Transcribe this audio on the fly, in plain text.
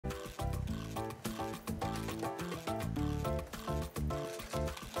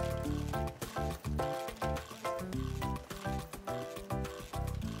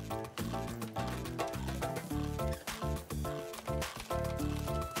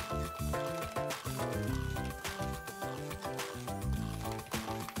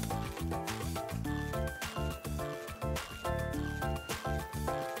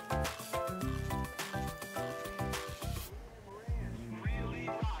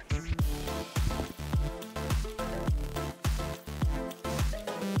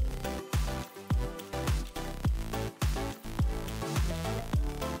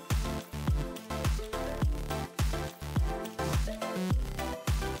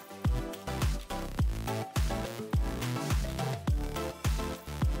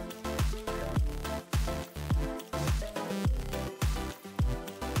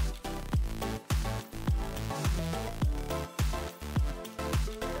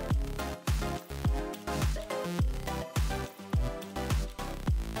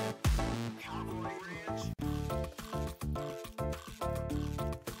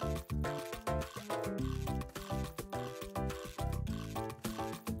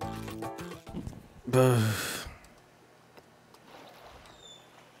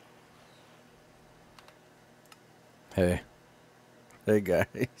Hey. Hey,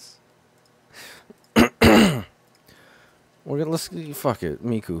 guys. Let's fuck it,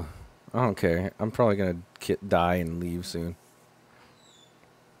 Miku. I don't care. I'm probably gonna die and leave soon.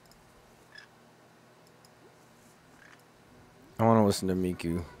 I want to listen to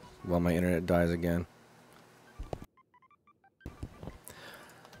Miku while my internet dies again.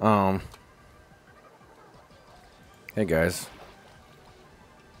 Hey guys.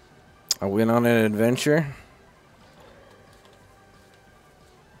 I went on an adventure.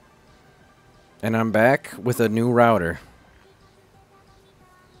 And I'm back with a new router.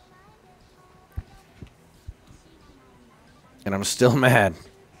 And I'm still mad.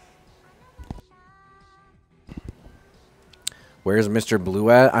 Where's Mr. Blue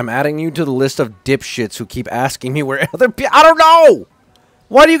at? I'm adding you to the list of dipshits who keep asking me where other people... I don't know!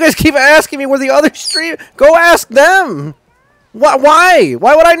 Why do you guys keep asking me where the other stream... Go ask them! Why?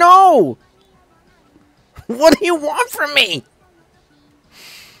 Why would I know? What do you want from me?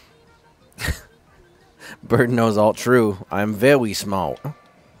 Bird knows all true. I'm very smart.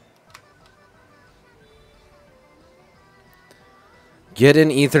 Get an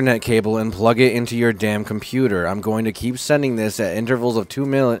Ethernet cable and plug it into your damn computer. I'm going to keep sending this at intervals of 2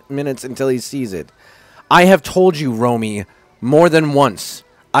 minutes until he sees it. I have told you, Romy, more than once.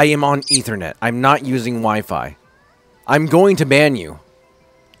 I am on Ethernet. I'm not using Wi-Fi. I'm going to ban you.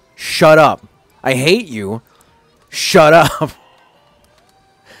 Shut up. I hate you. Shut up.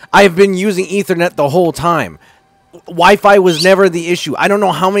 I've been using Ethernet the whole time. Wi-Fi was never the issue. I don't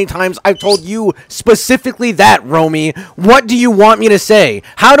know how many times I've told you specifically that, Romy. What do you want me to say?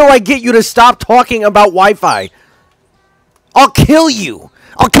 How do I get you to stop talking about Wi-Fi? I'll kill you.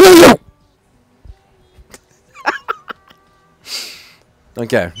 I'll kill you.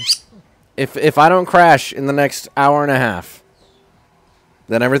 Okay. If I don't crash in the next hour and a half,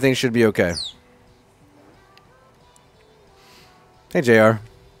 then everything should be okay. Hey, JR.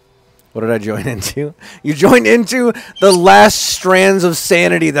 What did I join into? You joined into the last strands of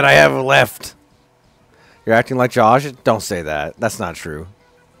sanity that I have left. You're acting like Josh? Don't say that. That's not true.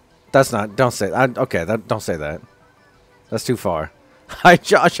 That's not... Don't say... okay, don't say that. That's too far. Hi,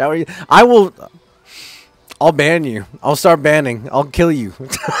 Josh. How are you? I will... I'll ban you. I'll start banning. I'll kill you.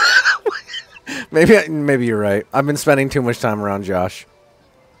 Maybe you're right. I've been spending too much time around Josh.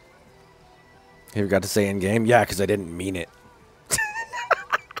 You got to say in-game? Yeah, because I didn't mean it.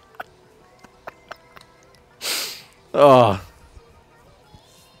 Oh,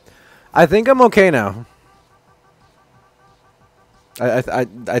 I think I'm okay now.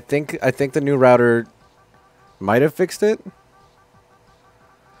 I think the new router might have fixed it.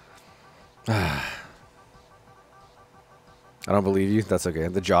 I don't believe you. That's okay.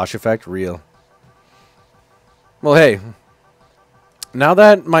 The Josh effect, real. Well, hey. Now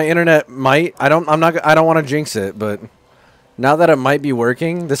that my internet might, I don't want to jinx it, but now that it might be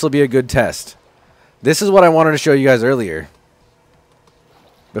working, this will be a good test. This is what I wanted to show you guys earlier.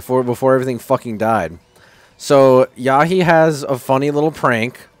 Before everything fucking died. So, Yahi has a funny little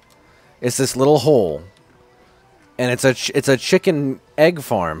prank. It's this little hole. And it's a chicken egg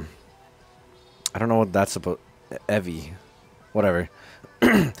farm. I don't know what that's about. Evie. Whatever.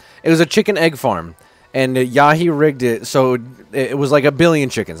 It was a chicken egg farm. And Yahi rigged it so it was like 1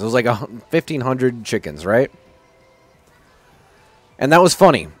 billion chickens. It was like 1,500 chickens, right? And that was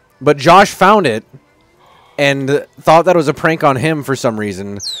funny. But Josh found it and thought that was a prank on him for some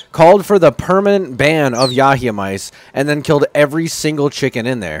reason, called for the permanent ban of Yahia mice, and then killed every single chicken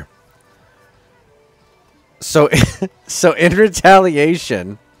in there. So, so in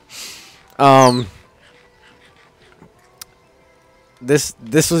retaliation, this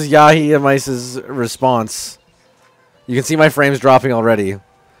was Yahia mice's response. You can see my frames dropping already.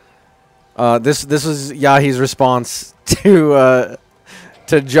 This was Yahi's response to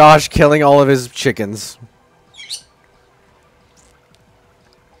Josh killing all of his chickens.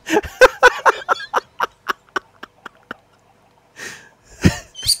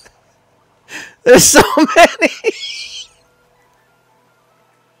 There's so many.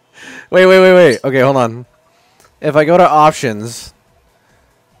 Wait. Okay, hold on. If I go to options,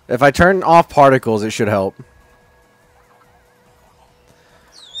 if I turn off particles, it should help.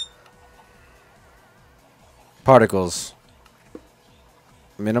 Particles.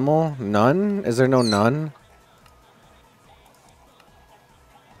 Minimal? None? Is there no none?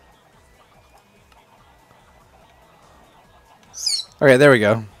 Okay, there we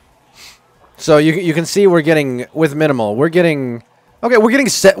go. So you can see we're getting with minimal. We're getting okay. We're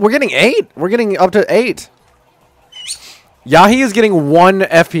getting 8. We're getting up to 8. Yahi is getting 1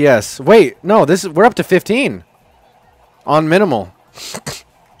 FPS. Wait, no, we're up to 15 on minimal.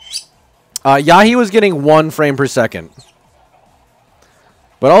 Yahi was getting 1 frame per second.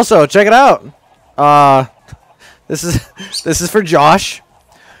 But also, check it out. This is for Josh.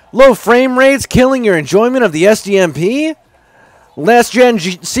 Low frame rates killing your enjoyment of the SDMP. Last gen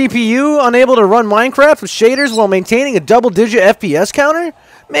CPU unable to run Minecraft with shaders while maintaining a double-digit FPS counter.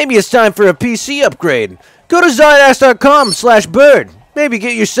 Maybe it's time for a PC upgrade. Go to zydax.com/bird. Maybe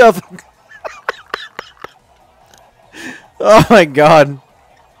get yourself... Oh my god.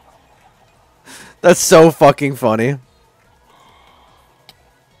 That's so fucking funny.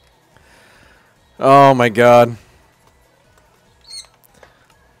 Oh my god.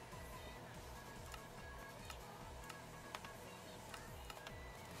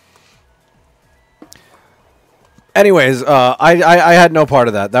 Anyways, I had no part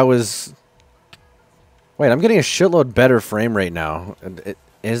of that. That was... Wait, I'm getting a shitload better frame rate now.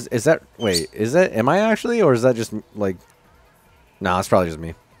 Is that... Wait, is that... Am I actually? Or is that just, like... Nah, it's probably just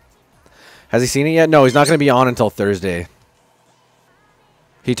me. Has he seen it yet? No, he's not going to be on until Thursday.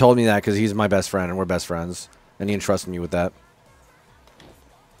 He told me that because he's my best friend and we're best friends. And he entrusted me with that.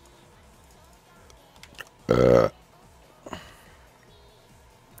 I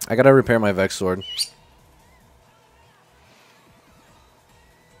gotta repair my Vex sword.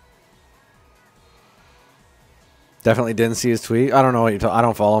 Definitely didn't see his tweet. I don't know what you're I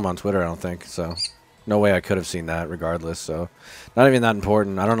don't follow him on Twitter, I don't think. So, no way I could have seen that regardless. So, not even that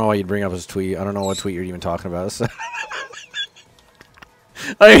important. I don't know why you'd bring up his tweet. I don't know what tweet you're even talking about. So.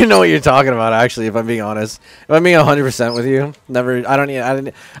 I don't even know what you're talking about, actually, if I'm being honest. If I'm being 100% with you. Never, I'm going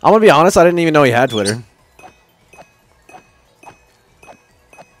to be honest, I didn't even know he had Twitter.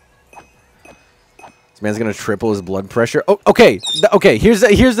 This man's going to triple his blood pressure. Oh, okay. Okay, here's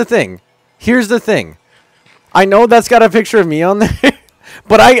the thing. Here's the thing. I know that's got a picture of me on there,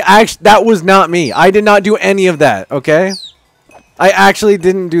 but that was not me. I did not do any of that, okay? I actually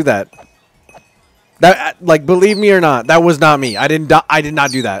didn't do that. That, like, believe me or not, that was not me. I did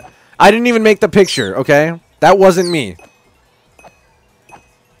not do that. I didn't even make the picture, okay? That wasn't me.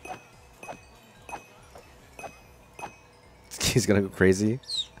 He's gonna go crazy.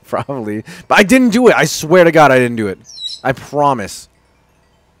 Probably. But I didn't do it. I swear to God I didn't do it. I promise.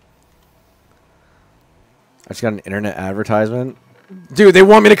 I just got an internet advertisement. Dude, they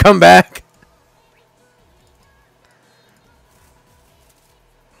want me to come back.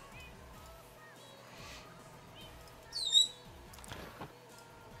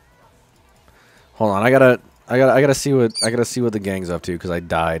 Hold on, I gotta see what the gang's up to because I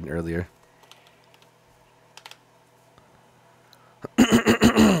died earlier.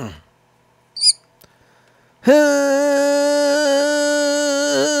 Hey,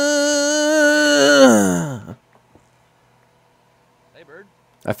 bird.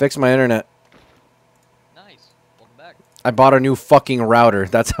 I fixed my internet. Nice. Welcome back. I bought a new fucking router.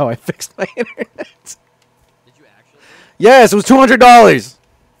 That's how I fixed my internet. Did you actually? Yes, it was $200. Did you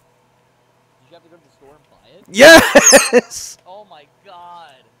have to go to the store and buy it? Yes. Oh my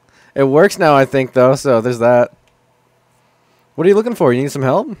god. It works now, I think, though. So there's that. What are you looking for? You need some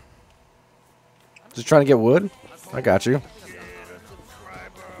help? Just trying to get wood? I got you.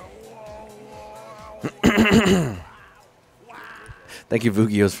 Thank you,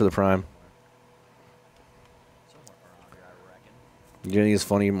 Vugios, for the prime. You gonna use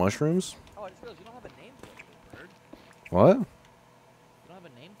funny mushrooms? Oh, I just realized you don't have a name for it, bird. What? You don't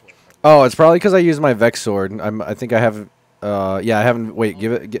have a name for it. Oh, it's probably because I used my Vex sword. I think I have. Yeah, I haven't. Wait,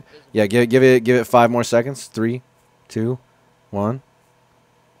 give it 5 more seconds. 3, 2, 1.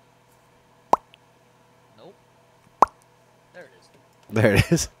 Nope. There it is. There it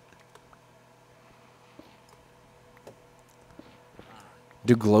is.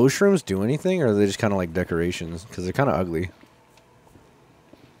 Do glow shrooms do anything, or are they just kind of like decorations? Because they're kind of ugly. I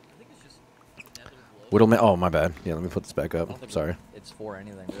think it's just nether glow. Whittleman. Oh, my bad. Yeah, let me put this back up. Sorry. It's for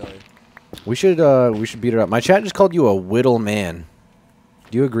anything, really. We should beat it up. My chat just called you a whittle man.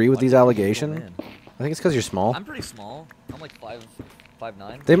 Do you agree with these allegations? I think it's because you're small. I'm pretty small. I'm like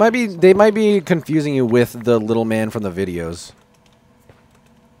 5'9". They might be confusing you with the little man from the videos.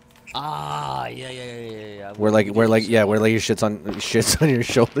 Ah, yeah. Where your shits on your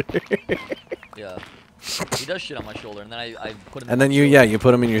shoulder. Yeah. He does shit on my shoulder, and then I put him. And then you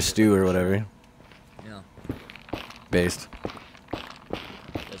put him in your stew or whatever. Yeah. Based.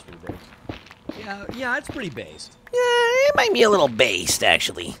 That's pretty based. Yeah, it's pretty based. Yeah, it might be a little based,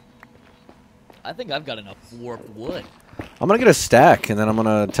 actually. I think I've got enough warped wood. I'm gonna get a stack and then I'm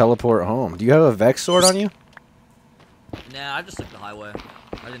gonna teleport home. Do you have a Vex sword on you? Nah, I just took the highway.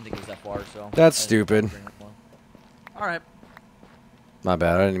 I didn't think it was that far, so. That's stupid. All right. My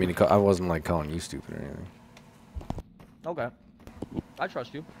bad. I didn't mean to call. I wasn't like calling you stupid or anything. Okay. I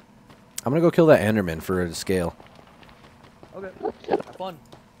trust you. I'm gonna go kill that Enderman for a scale. Okay. Have fun.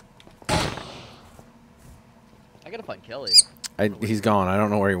 I gotta find Kelly. He's gone. I don't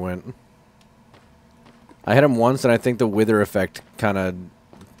know where he went. I hit him once, and I think the wither effect kind of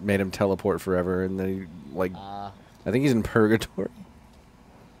made him teleport forever, and then he, like, I think he's in purgatory.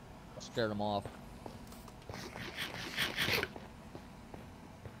 Scared him off.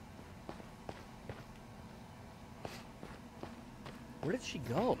 Where did she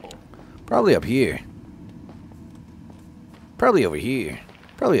go? Probably up here. Probably over here.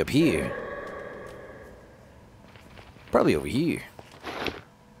 Probably up here. Probably over here.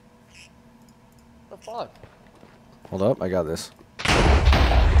 What the fuck? Hold up, I got this.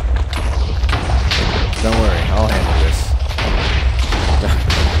 Don't worry, I'll handle this.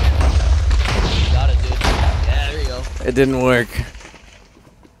 You got it, dude. Yeah, there you go. It didn't work.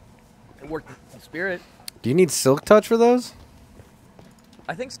 It worked in spirit. Do you need silk touch for those?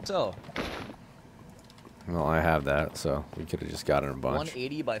 I think so. Well, I have that, so we could have just gotten a bunch.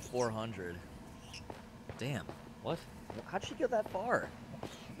 180 by 400. Damn. What? How'd she get that far?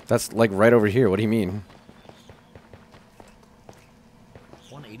 That's like right over here. What do you mean?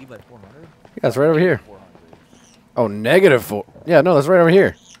 180 by 400? Yeah, it's right over here. 400. Oh, -4. Yeah, no, that's right over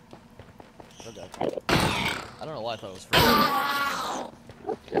here. Okay. I don't know why I thought it was free.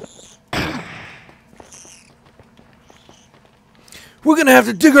 We're gonna have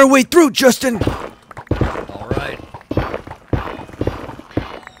to dig our way through, Justin. All right.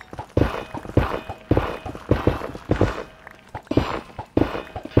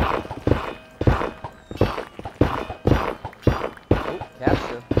 Oh,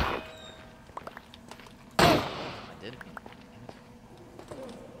 capture. I did.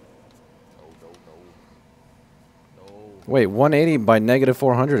 No. Wait, 180 by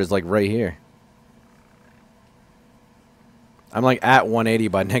 -400 is like right here. I'm like at 180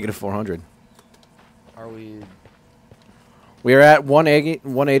 by -400. Are we? We are at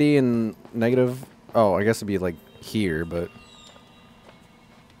 180 and negative. Oh, I guess it'd be like here, but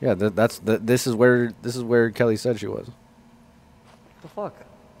yeah, this is where Kelly said she was. The fuck?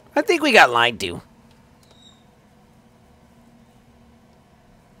 I think we got lied to.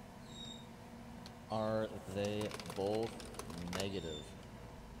 Are they both negative?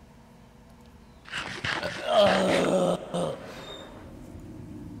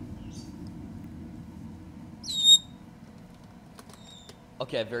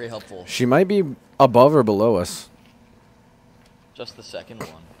 Okay, very helpful. She might be above or below us. Just the second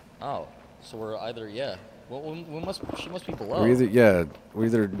one. Oh, so we're either Well, she must be below. We're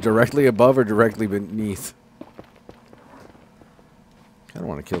either directly above or directly beneath. I don't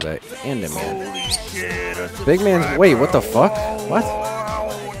want to kill that Enderman. Big man. Wait, what the fuck? What?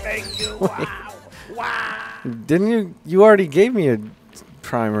 Wait. Didn't you already gave me a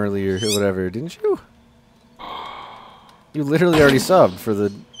prime earlier or whatever, didn't you? You literally already subbed for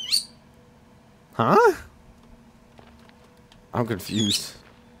the... Huh? I'm confused.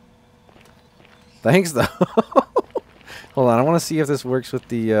 Thanks, though. Hold on, I want to see if this works with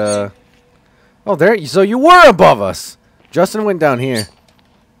the... Oh, there... So you were above us! Justin went down here.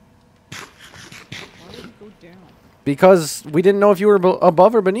 Why would you go down? Because we didn't know if you were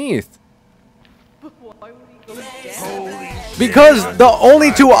above or beneath. But why would he go down? Because the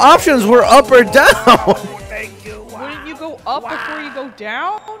only two options were up or down. Wouldn't you go up before you go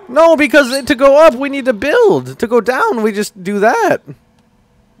down? No, because to go up, we need to build. To go down, we just do that. Oh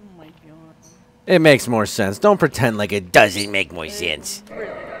my god. It makes more sense. Don't pretend like it does. Doesn't make more sense. Really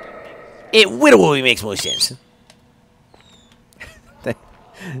doesn't make sense. It literally makes more sense.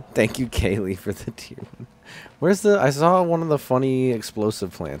 Thank you, Kaylee, for the tier 1. Where's the... I saw one of the funny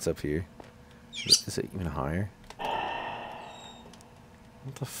explosive plants up here. Is it even higher?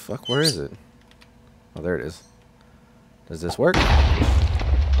 What the fuck? Where is it? Oh, there it is. Does this work?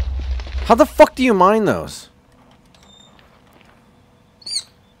 How the fuck do you mine those?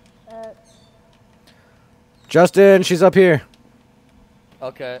 Justin, she's up here.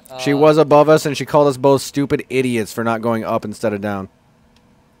 Okay. She was above us, and she called us both stupid idiots for not going up instead of down.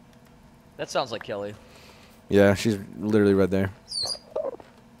 That sounds like Kelly. Yeah, she's literally right there.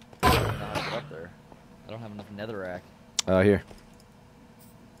 I don't know how to get up there. I don't have enough netherrack. Here.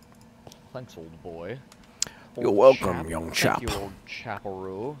 Thanks, old boy. You're welcome, young chap. Thank you, old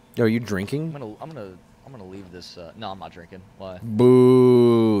chaparoo. Yo, are you drinking? I'm gonna leave this. No, I'm not drinking. Why?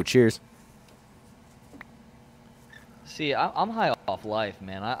 Boo! Cheers. See, I'm high off life,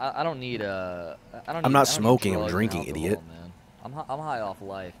 man. I don't need I don't. I'm need, not I don't need smoking, I'm drugs and drinking, alcohol, idiot. Man. I'm high off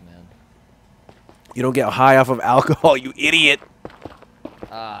life, man. You don't get high off of alcohol, you idiot.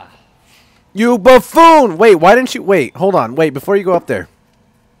 Ah. You buffoon! Wait, why didn't you... Wait, hold on. Wait, before you go up there.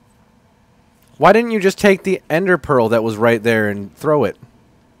 Why didn't you just take the ender pearl that was right there and throw it?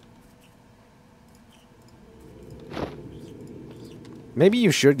 Maybe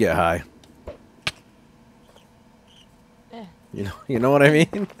you should get high. You know what I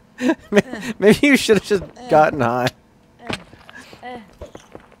mean? Maybe you should have just gotten high.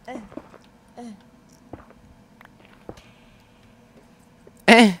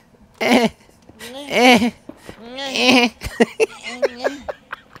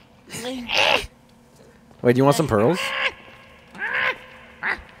 Wait, do you want some pearls?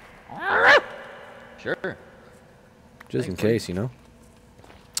 Sure. Just in case, you know.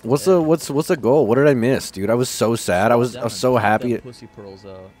 What's the goal? What did I miss, dude? I was so sad. I was so happy. Pussy pearls,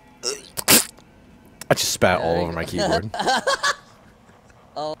 I just spat all over my keyboard.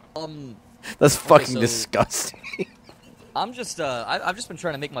 Um. That's fucking so- disgusting. I'm just I've just been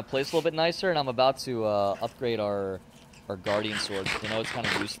trying to make my place a little bit nicer, and I'm about to upgrade our guardian sword. You know, it's kind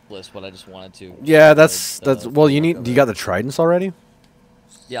of useless, but I just wanted to. Yeah, that's well. You look of you it. got the tridents already?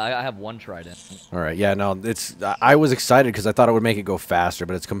 Yeah, I have one trident. All right. Yeah, no, it's. I was excited because I thought it would make it go faster,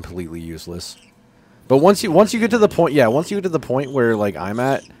 but it's completely useless. But once you get to the point, yeah, once you get to the point where like I'm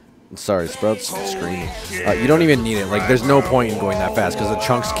at, sorry, Sprout's screaming. You don't even need it. Like, there's no point in going that fast because the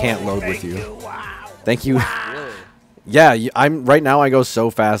chunks can't load with you. Thank you. Really? Yeah, I'm right now. I go so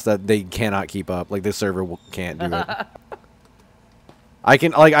fast that they cannot keep up. Like the server can't do it. I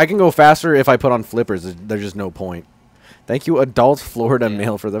can go faster if I put on flippers. There's just no point. Thank you, adult Florida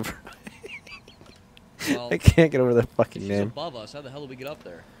male, for the. Well, I can't get over the fucking she's name. above us. How the hell did we get up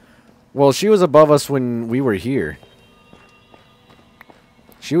there? Well, she was above us when we were here.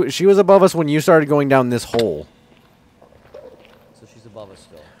 She was above us when you started going down this hole. So she's above us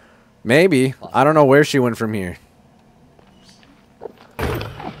still. Maybe. I don't know where she went from here.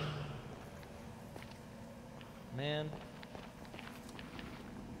 Man.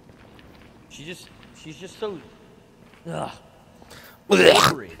 She's just so. Ugh.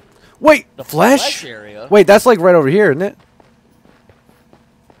 Slippery. Wait, The flesh? area. Wait, that's like right over here, isn't it?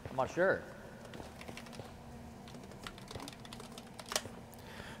 I'm not sure.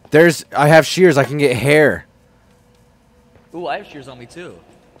 I have shears. I can get hair. Ooh, I have shears on me too.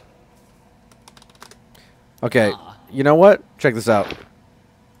 Okay, Ah. you know what? Check this out.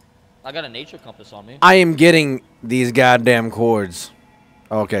 I got a nature compass on me. I am getting these goddamn cords.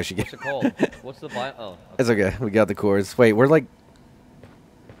 Oh, okay, she What's gets. it called? What's the bio? Oh. Okay. It's okay. We got the cords. Wait, we're like.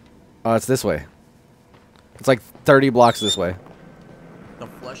 Oh, it's this way. It's like 30 blocks this way. The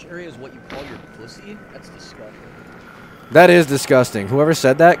flesh area is what you call your pussy? That's disgusting. That is disgusting. Whoever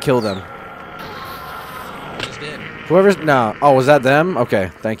said that, kill them. I just did. Whoever's no. Oh, was that them?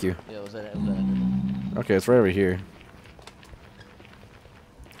 Okay, thank you. Yeah, was that? Okay, it's right over here.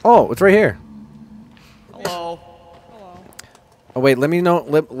 Oh, it's right here. Hello. Hello. Oh wait, let me know.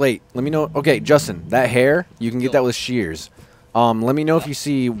 Wait, let me know. Okay, Justin, that hair you can get Yo. that with shears. Let me know if you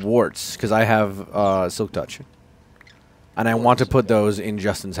see warts because I have silk touch, and I want to put those in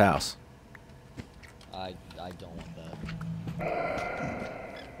Justin's house. I don't want that.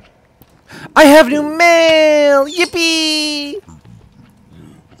 I have new mail! Yippee!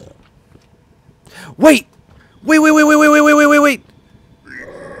 Wait! Wait!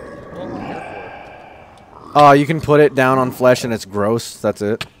 Oh, you can put it down on flesh and it's gross. That's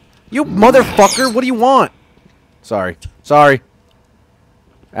it. You motherfucker! What do you want? Sorry.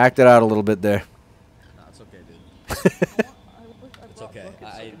 Acted out a little bit there. No, it's okay, dude. It's okay.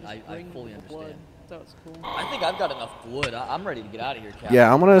 I fully understand. That was cool. I think I've got enough wood. I'm ready to get out of here, Captain.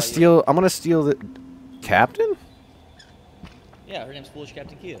 Yeah, I'm gonna How about you? steal the captain. Yeah, her name's Foolish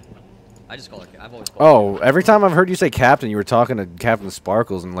Captain Kia. I just call her. I've always called her. Oh, every time I've heard you say captain, you were talking to Captain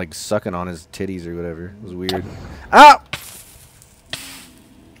Sparkles and like sucking on his titties or whatever. It was weird. Ow!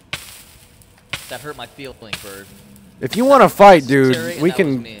 That hurt my feeling, bird. If you want to fight, Unnecessary, dude, and we that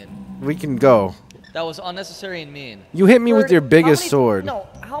was can mean. go. That was unnecessary and mean. You hit me with Bird, your how biggest many- sword. No,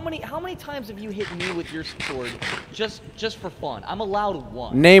 how many times have you hit me with your sword just for fun? I'm allowed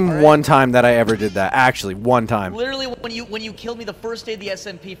one. Name all right? one time that I ever did that. Actually, one time. Literally when you killed me the first day of the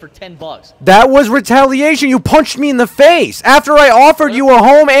SMP for $10. That was retaliation. You punched me in the face after I offered you a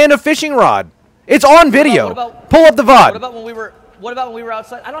home and a fishing rod. It's on video. What about- Pull up the What VOD. about when we were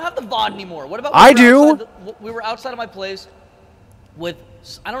outside? I don't have the VOD anymore. What about? I do. We were outside of my place with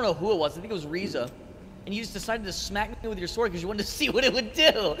I don't know who it was. I think it was Riza, and you just decided to smack me with your sword because you wanted to see what it would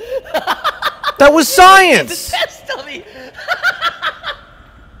do. That was The science. test of me.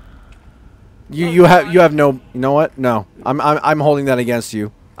 You have no. You know what? No. I'm holding that against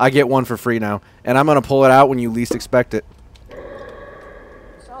you. I get one for free now, and I'm gonna pull it out when you least expect it.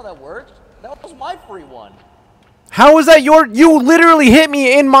 not how that works. That was my free one. How is that your? You literally hit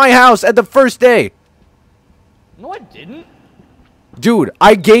me in my house at the first day. No, I didn't. Dude,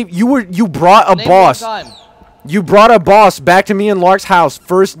 I gave you brought a Name boss. one time. You brought a boss back to me and Lark's house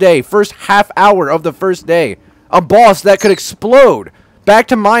first day, first half hour of the first day. A boss that could explode back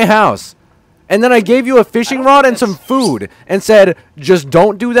to my house. And then I gave you a fishing rod and some food and said, just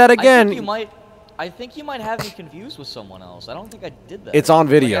don't do that again. I think you might have me confused with someone else. I don't think I did that. It's on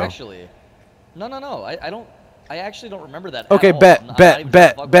video. Like, actually. No. I actually don't remember that. Okay, at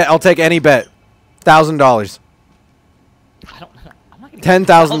all. bet. I'll take any bet. $1,000. I'm not gonna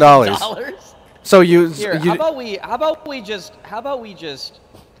 $10,000. So Here, how about we just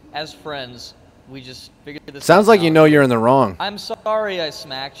as friends we just figure this sounds out like you know you're in the wrong. I'm sorry I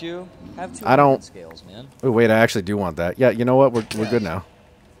smacked you. Have two I don't scales, man. Oh wait, I actually do want that. Yeah, you know what? We're good now.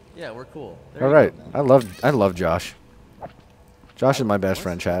 Yeah, we're cool. There All you right. go, I love Josh. Josh is my best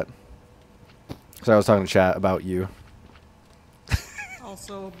friend, chat. So I was talking to chat about you.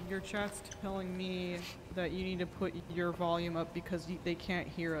 Also, your chat's telling me that you need to put your volume up because they can't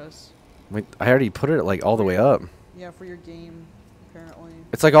hear us. Wait, I already put it like all the way up. Yeah, for your game, apparently.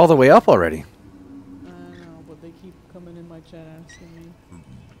 It's like all the way up already. I know, but they keep coming in my chat asking me.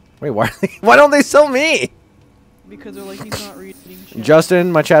 Wait, why don't they sell me? Because they're like, he's not reading chat.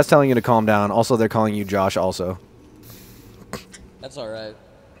 Justin, my chat's telling you to calm down. Also, they're calling you Josh also. That's alright.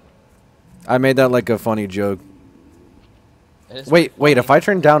 I made that like a funny joke. Wait, If I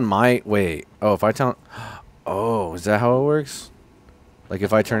turn down my... Wait. Oh, if I turn... Oh, is that how it works? Like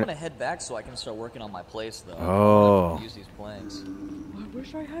if I turn... I'm gonna head back so I can start working on my place, though. Oh. Use these planks. I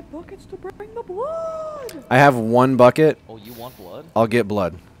wish I had buckets to bring the blood. I have one bucket. Oh, you want blood? I'll get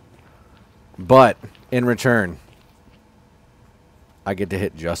blood. But, in return, I get to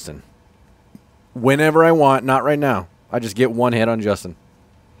hit Justin. Whenever I want, not right now. I just get one hit on Justin.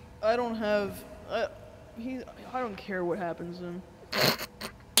 I don't have... I don't care what happens to him.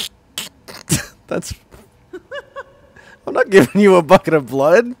 That's... I'm not giving you a bucket of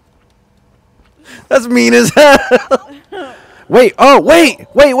blood. That's mean as hell. Wait, wait.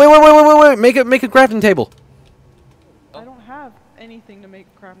 Make a crafting table. I don't have anything to make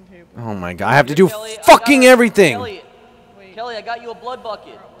a crafting table. Oh my god, I have to do Kelly, fucking everything. Kelly, I got you a blood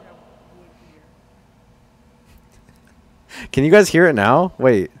bucket. Can you guys hear it now?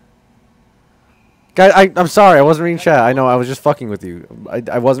 Wait. Guys, I'm sorry, I wasn't reading chat. I know, I was just fucking with you.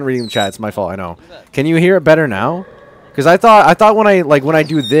 I wasn't reading the chat. It's my fault. I know. Can you hear it better now? Because I thought when I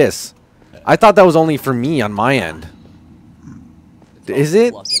do this, I thought that was only for me on my end. Is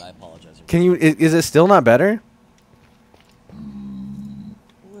it? I apologize. Can you? Is it still not better?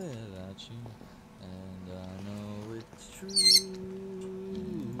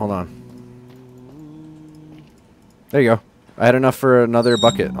 Hold on. There you go. I had enough for another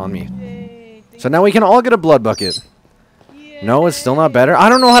bucket on me. Yay, So now we can all get a blood bucket. yay. No, it's still not better. I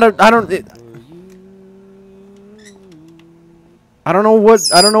don't know how to. I don't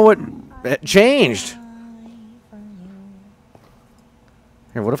know what changed.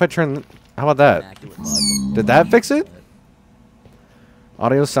 Here, what if I turn? How about that? Did that fix it?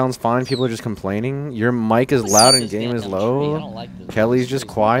 Audio sounds fine. People are just complaining. Your mic is loud and game is low. Kelly's just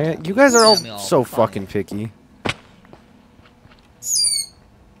quiet. You guys are all so fucking picky.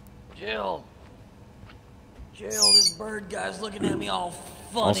 Jill, this bird guy's looking at me all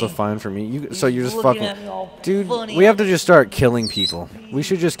funny. Also fine for me. So you're just looking fucking, at me all dude. funny. We have to just start killing people. We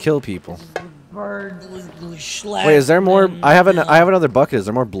should just kill people. Bird was Wait, is there more? I have another bucket. Is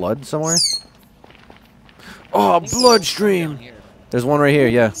there more blood somewhere? Oh, bloodstream. There's one right here.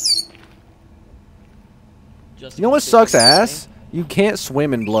 Yeah. You know what sucks ass? You can't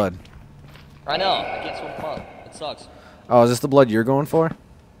swim in blood. I know. I can't swim blood. It sucks. Oh, is this the blood you're going for?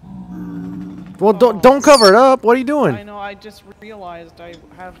 Well, don't cover it up. What are you doing? I know. I just realized I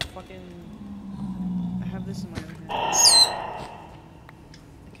have this in my hand. I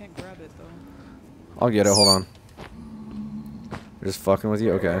can't grab it though. I'll get it. Hold on. Just fucking with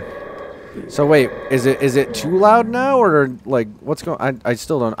you. Okay. So wait, is it too loud now, or like what's going? I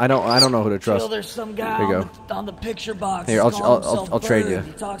still don't. I don't know who to trust. There's some guy There you go. on the picture box. Here, I'll trade you.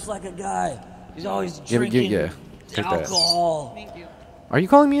 He talks like a guy. He's always Yeah, drinking take that. alcohol. Thank you. Are you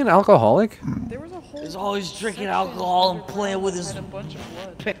calling me an alcoholic? There was a whole. He's always drinking section alcohol and underground playing with that his had a bunch of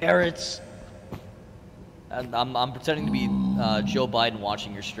blood. parrots. And I'm pretending to be Joe Biden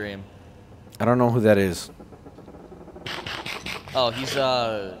watching your stream. I don't know who that is. Oh, he's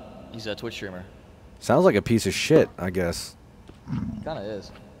a Twitch streamer. Sounds like a piece of shit, I guess. Kind of is.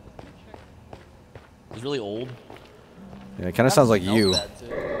 He's really old. Yeah, it kind of sounds like you.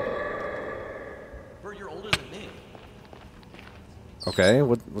 Bert, you're older than me. Okay,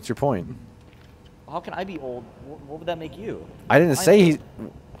 what's your point? How can I be old? What would that make you? I didn't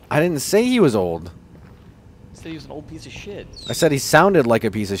say he was old. I said he was an old piece of shit. I said he sounded like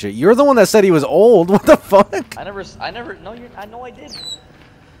a piece of shit. You're the one that said he was old. What the fuck? I never. No, I know I did.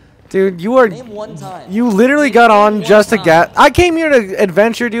 Dude, you are. Name one time. You literally got on just to gas. I came here to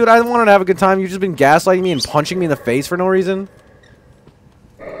adventure, dude. I wanted to have a good time. You've just been gaslighting me and punching me in the face for no reason.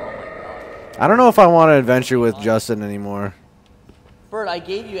 I don't know if I want to adventure with Justin anymore. Bert, I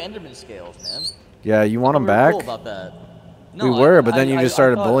gave you Enderman scales, man. Yeah, you want them We were back? cool about that. No, We were, but then I you just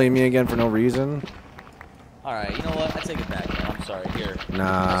started thought- bullying me again for no reason. All right, you know what? I take it back, man. I'm sorry. Here. Nah.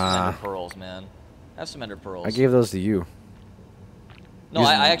 Have some ender pearls, man. Have some ender pearls. I gave those to you. No, You're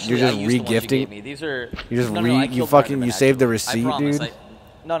I actually. just I used the ones you re-gifting? gave me. These are. You just no, I you killed fucking more you Endermen, saved the actually. receipt, I promise, dude.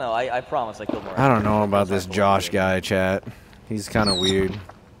 No, I promise I killed more. I don't know Endermen. about That's this not Josh bullshit. guy, chat. He's kind of weird.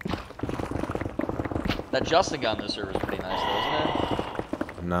 That Justin guy on this server is pretty nice, though,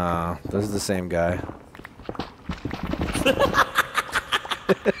 isn't it? Nah, this is the same guy.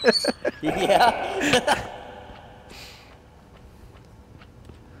 Yeah.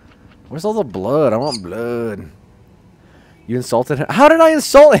 Where's all the blood? I want blood. You insulted him? How did I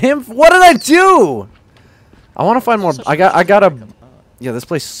insult him? What did I do? I want to find more. I got a. Yeah, this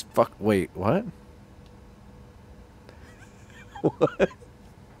place. Fuck. Wait. What? What?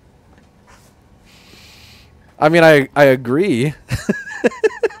 I mean, I agree.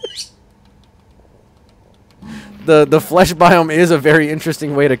 The flesh biome is a very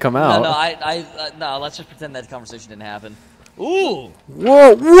interesting way to come out. No, let's just pretend that conversation didn't happen. Ooh.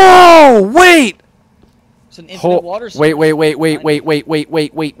 Whoa! Whoa! Wait! It's an infinite water source. Wait!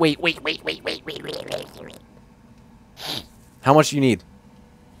 How much do you need?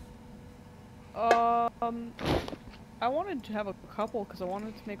 I wanted to have a couple because I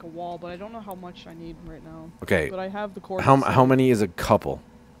wanted to make a wall, but I don't know how much I need right now. Okay. But I have the cord. How many is a couple?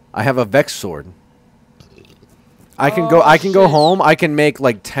 I have a Vex sword. I can go home. I can make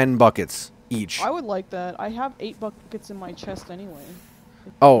like 10 buckets each. I would like that. I have 8 buckets in my chest anyway.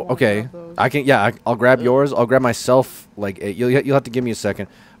 Oh, okay. I can. Yeah, I'll grab yours. I'll grab myself. Like you'll have to give me a second.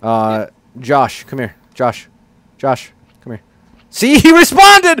 Josh, come here. Josh, come here. See, he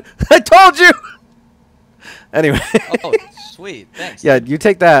responded. I told you. Anyway. Oh, sweet. Thanks. Yeah, you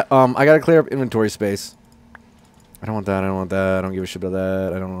take that. I gotta clear up inventory space. I don't want that. I don't want that. I don't give a shit about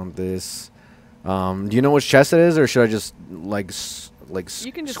that. I don't want this. Do you know which chest it is, or should I just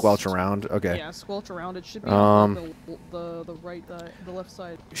you can just squelch around? Okay. Yeah, squelch around. It should be on the right, the left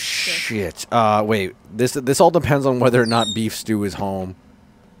side. Shit. Wait. This all depends on whether or not Beef Stew is home.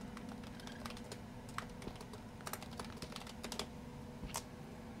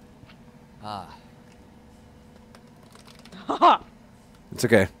 Ah. Haha. It's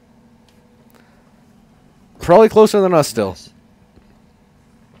okay. Probably closer than us still. Nice.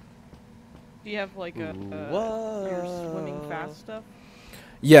 Do you have like a your swimming fast stuff?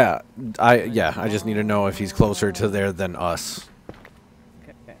 Yeah. I just need to know if he's closer to there than us.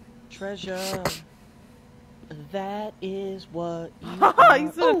 Okay. Treasure. That is what you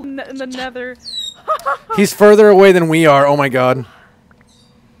He's in the nether. He's further away than we are. Oh my god.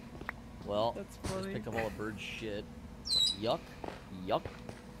 Well, That's just funny. pick up all the bird shit. Yuck. Yuck.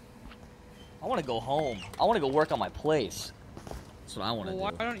 I want to go home. I want to go work on my place. That's what I want to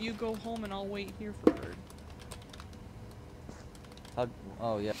Well, do. why don't you go home and I'll wait here for Bird?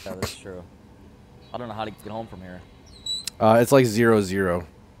 Oh, yeah, that's true. I don't know how to get home from here. It's like 0-0.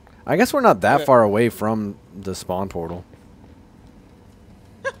 I guess we're not that Okay. far away from the spawn portal.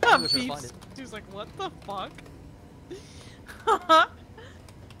 I'm just gonna find it. He's like, what the fuck?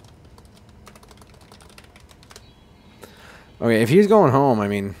 Okay, if he's going home, I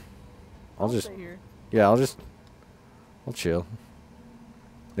mean, I'll just, stay here. yeah, I'll chill.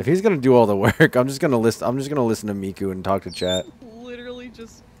 If he's gonna do all the work, I'm just gonna listen to Miku and talk to chat. Literally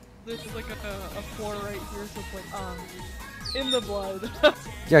just, there's like a floor right here, so it's like, in the blood.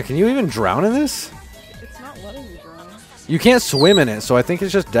 Yeah, can you even drown in this? It's not letting me drown. You can't swim in it, so I think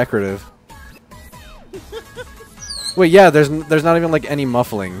it's just decorative. Wait, yeah, there's not even like any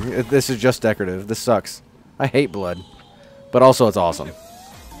muffling. This is just decorative. This sucks. I hate blood, but also it's awesome.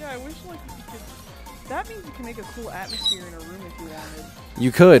 Yeah, I wish like you could. That means you can make a cool atmosphere in a room if you wanted.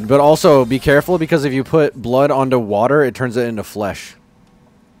 You could, but also be careful because if you put blood onto water, it turns it into flesh.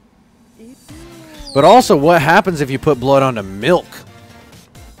 Ew. But also, what happens if you put blood onto milk?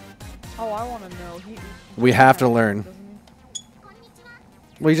 Oh, I want to know. We have to learn. Doesn't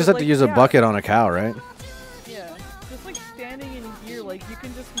Well, you just But, have to like, use a yeah. bucket on a cow, right? he? Yeah. Just like standing in here, like you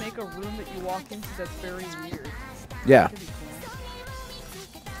can just make a room that you walk into that's very weird. Yeah. That'd be cool.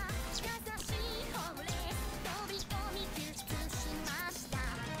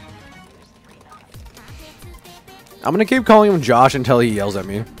 I'm gonna keep calling him Josh until he yells at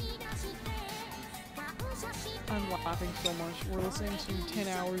me. I'm laughing so much. We're listening to 10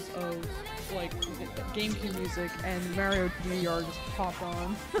 hours of like GameCube music, and Mario DDR just popped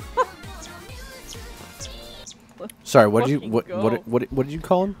on. Sorry, what Fucking go. did you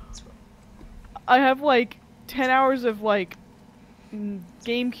call him? I have like 10 hours of like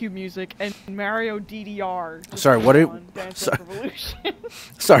GameCube music and Mario DDR. just Sorry, what came did- on Dance sorry. Dance Revolution.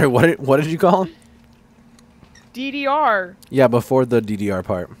 Sorry, what did you call him? DDR. Yeah, before the DDR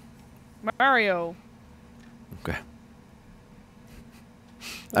part. Mario. Okay.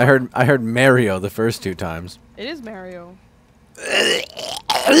 I heard Mario the first 2 times. It is Mario.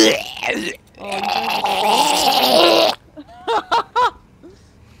 Oh, you guys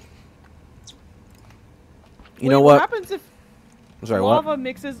You know Wait, what? happens if Sorry, lava what?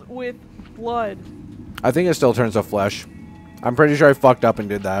 mixes with blood? I think it still turns to flesh. I'm pretty sure I fucked up and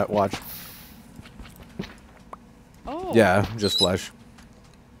did that. Watch. Oh. Yeah, just flesh.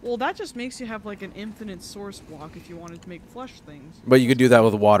 Well, that just makes you have like an infinite source block if you wanted to make flesh things. But you could do that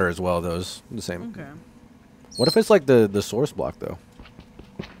with water as well. Those the same. Okay. What if it's like the source block though?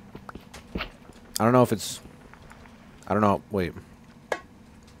 I don't know if it's. I don't know. Wait.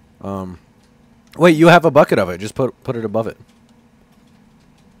 Wait. You have a bucket of it. Just put it above it.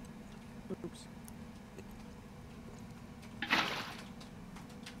 Oops.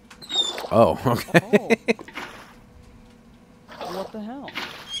 Oh. Okay. Oh. What the hell?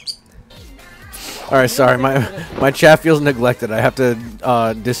 All right. Sorry. My chat feels neglected. I have to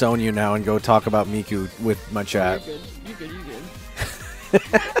disown you now and go talk about Miku with my chat. You're good. You good.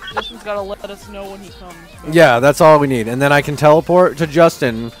 Justin's gotta let us know when he comes. but- Yeah, that's all we need. And then I can teleport to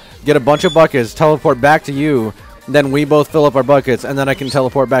Justin, get a bunch of buckets, teleport back to you, then we both fill up our buckets, and then I can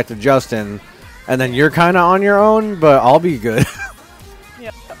teleport back to Justin, and then you're kind of on your own, but I'll be good.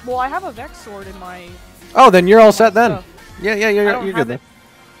 Yeah. Well, I have a Vex sword in my. Oh, then you're all set then. stuff. Yeah, I you're don't good have then. it-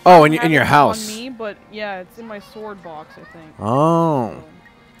 Oh, I in don't have your it house. On me, but yeah, it's in my sword box, I think. Oh,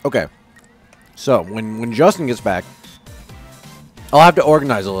 So, okay. So when Justin gets back, I'll have to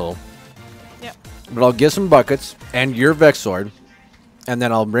organize a little. Yep. But I'll get some buckets and your Vex sword, and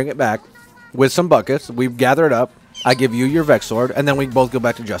then I'll bring it back with some buckets. We gather it up. I give you your Vex sword, and then we both go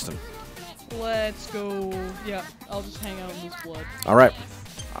back to Justin. Let's go. Yeah, I'll just hang out in this blood. All right.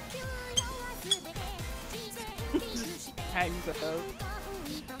 Hangs out.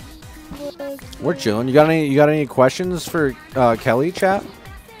 We're chilling. You got any questions for Kelly, chat?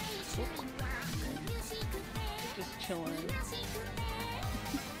 Just chilling.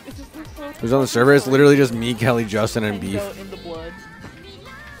 It just looks so. Who's on the server? It's literally just me, Kelly, Justin, and Hangs Beef. out in the blood.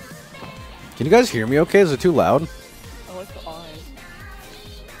 Can you guys hear me okay? Is it too loud? I like the eyes.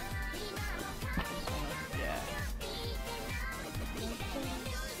 Yeah.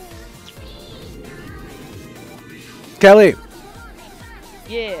 Kelly,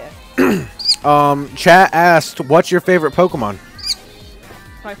 Yeah. chat asked, what's your favorite Pokemon?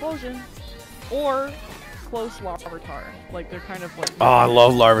 Typhlosion. Or close Larvitar. Like they're kind of like. Oh, I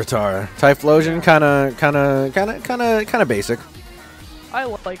love Larvitar. Typhlosion, kind of basic. I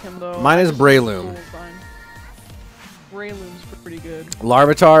like him though. Mine I is just like the Breloom. cool design. Breloom's pretty good.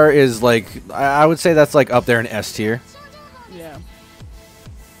 Larvitar is like, I would say that's like up there in S tier. Yeah.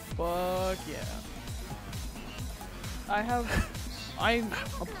 Fuck yeah. I'm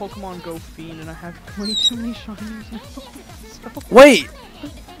a Pokemon Go fiend and I have way too many shinies now. So- Wait,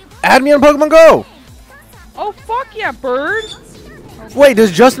 add me on Pokemon Go. Oh fuck yeah, bird! Wait,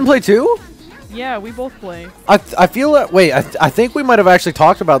 does Justin play too? Yeah, we both play. I feel that. Wait, I think we might have actually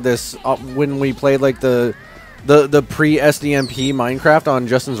talked about this when we played like the pre SDMP Minecraft on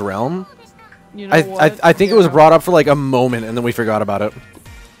Justin's Realm. You know what? I think it was Yeah. brought up for like a moment and then we forgot about it.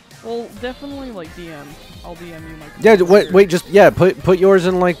 Well, definitely like DM. I'll DM you my. Yeah, computer. wait, just put yours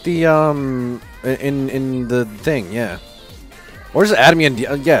in like the in the thing, yeah. Or just add me in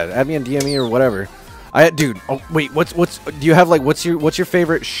add me in DME or whatever. Dude, oh wait, what's do you have like what's your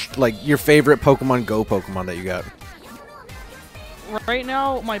favorite your favorite Pokemon Go Pokemon that you got? Right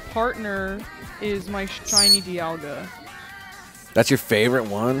now, my partner is my shiny Dialga. That's your favorite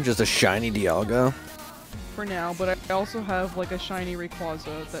one? Just a shiny Dialga? For now, but I also have like a shiny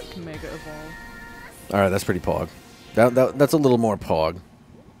Rayquaza that can Mega Evolve. All right, that's pretty pog. That's a little more pog.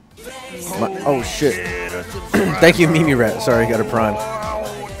 Oh shit! Thank you, Mimi Rat. Sorry, I got a prime.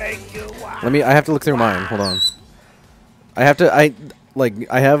 I have to look through mine. Hold on. I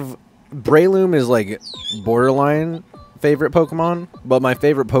have Breloom is like borderline favorite Pokemon, but my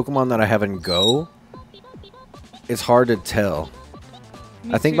favorite Pokemon that I have in Go, it's hard to tell.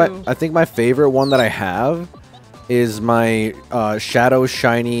 Me I think too. my favorite one that I have is my Shadow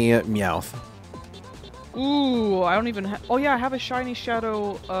Shiny Meowth. Ooh, I don't even have. Oh yeah, I have a shiny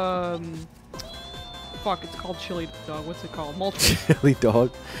shadow. Fuck, it's called Chili Dog. What's it called? Moltres. Chili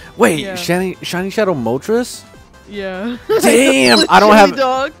Dog. Wait, Yeah. shiny Shadow Moltres? Yeah. Damn, The I don't Chili have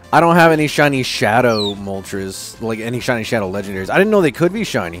Dog. I don't have any shiny Shadow Moltres, like any shiny Shadow legendaries. I didn't know they could be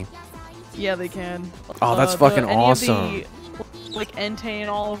shiny. Yeah, they can. Oh, that's fucking any awesome. Of the, like Entei and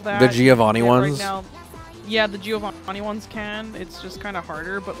all of that. The you can Giovanni get ones? Right now. Yeah, the Giovanni ones can. It's just kind of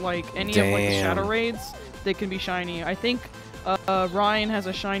harder, but like any of like the Shadow Damn. Raids, they can be shiny. I think Ryan has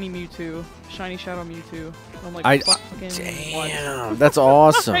a shiny Mewtwo, shiny Shadow Mewtwo. I'm like, fucking Damn, that's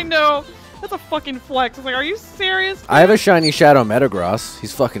awesome. I know. That's a fucking flex. I was like, are you serious? I have a shiny Shadow Metagross.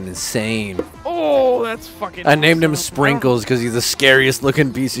 He's fucking insane. Oh, that's fucking I named him awesome. Sprinkles because he's the scariest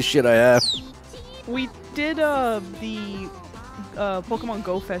looking piece of shit I have. We did the Pokemon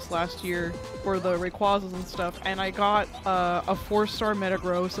Go Fest last year for the Rayquazas and stuff, and I got a 4-star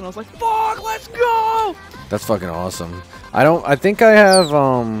Metagross, and I was like, fuck, let's go! That's fucking awesome. I think I have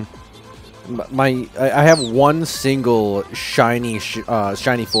I have one single shiny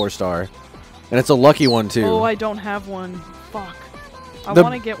shiny 4-star, and it's a lucky one too. Oh, I don't have one. Fuck. I The-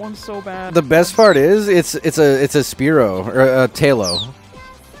 want to get one so bad. The best part is it's a Spearow or a Tailo.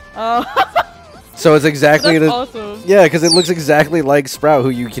 So it's exactly that's the awesome. yeah, because it looks exactly like Sprout, who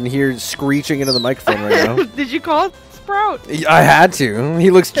you can hear screeching into the microphone right now. Did you call it Sprout? I had to.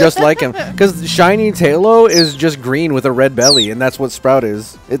 He looks just like him. Because shiny Tailo is just green with a red belly, and that's what Sprout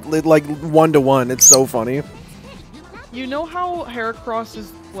is. It like 1-to-1. It's so funny. You know how Heracross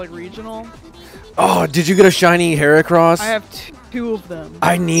is like regional? Oh, did you get a shiny Heracross? I have two of them.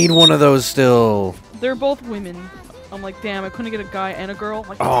 I need one of those still. They're both women. I'm like, damn, I couldn't get a guy and a girl.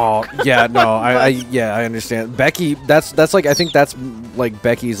 Like, Oh yeah, no, I understand. Becky, that's like I think that's like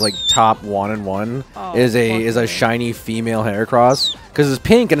Becky's like top 1-in-1 Oh, is a fuck yeah. shiny female Heracross because it's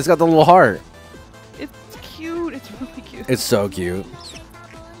pink and it's got the little heart. It's cute. It's really cute. It's so cute.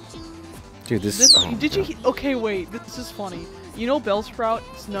 Dude, this. Oh, Did you? God. Okay, wait. This is funny. You know,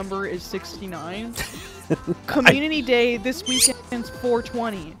 Bellsprout's number is 69. Community Day this weekend's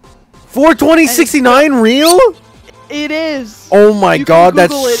 420. 42069 real? It is. Oh my You can god,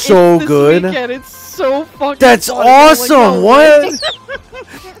 that's Google it. so It's this good. weekend. It's so fucking. That's funny. I'm like, awesome. no What?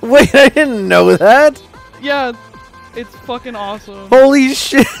 way. Wait, I didn't know that. Yeah, it's fucking awesome. Holy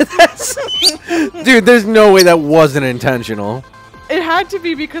shit. Dude, there's no way that wasn't intentional. It had to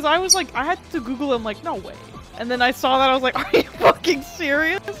be because I was like, I had to Google it. I'm like, no way. And then I saw that. I was like, are you fucking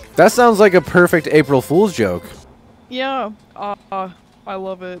serious? That sounds like a perfect April Fool's joke. Yeah. I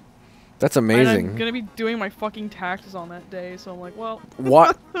love it. That's And amazing. I'm gonna be doing my fucking taxes on that day, so I'm like, well,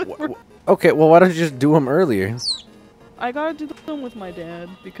 What? Okay, well, why don't you just do them earlier? I gotta do them with my dad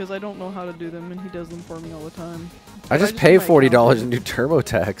because I don't know how to do them, and he does them for me all the time. I just do pay my $40 accounting. and do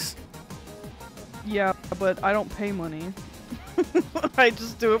TurboTax. Yeah, but I don't pay money. I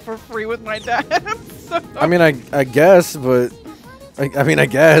just do it for free with my dad. So. I mean, I guess, but I mean, I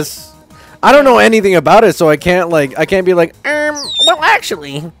guess. I don't know anything about it, so I can't be like, well,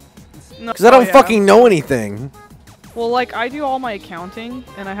 actually, No, because I don't yeah. fucking know anything. Well, like, I do all my accounting,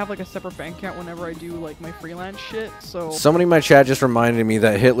 and I have, like, a separate bank account whenever I do, like, my freelance shit, so... Somebody in my chat just reminded me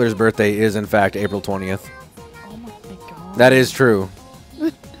that Hitler's birthday is, in fact, April 20th. Oh my god. That is true.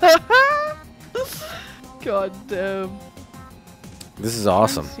 God damn. This is I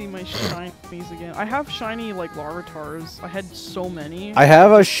awesome. see my shinies again. I have shiny, like, Larvatars. I had so many. I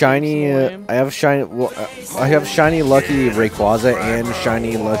have a shiny, So lame. I have shiny, well, I have shiny lucky Rayquaza and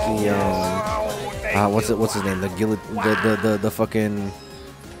shiny lucky, what's his name? The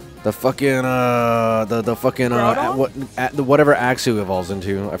whatever Axu evolves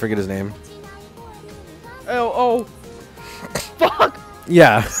into. I forget his name. Oh. Fuck!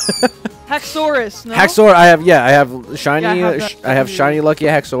 Yeah. Haxorus, no? Haxor, I have shiny, Yeah, I have that I have too. shiny lucky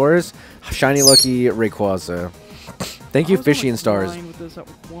Haxorus, shiny lucky Rayquaza. Thank you, I was on, Fishy like, and Stars. 9 with this at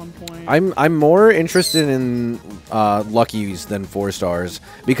one point. I'm more interested in Luckies than 4-stars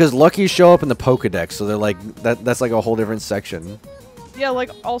because Luckies show up in the Pokedex, so they're like that's like a whole different section. Yeah,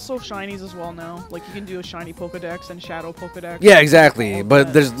 like, also shinies as well now. Like, you can do a shiny Pokedex and Shadow Pokedex. Yeah, exactly. All But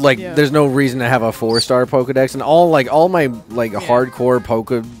that. there's like Yeah. there's no reason to have a 4-star Pokedex, and all my hardcore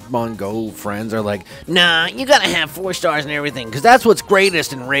Pokemon Go friends are like, Nah, you gotta have 4 stars and everything, because that's what's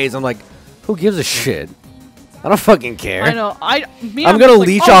greatest in raids. I'm like, who gives a shit? I don't fucking care. I know. I'm I'm gonna just like,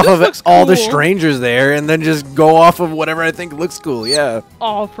 leech oh, off this of looks all the cool. strangers there, and then just go off of whatever I think looks cool. Yeah.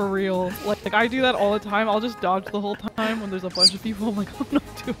 Oh, for real. Like, I do that all the time. I'll just dodge the whole time when there's a bunch of people. I'm like, I'm not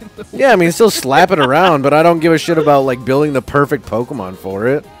doing this. Yeah, I mean, still slap it around, but I don't give a shit about like building the perfect Pokemon for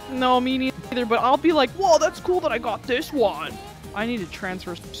it. No, me neither. But I'll be like, whoa, that's cool that I got this one. I need to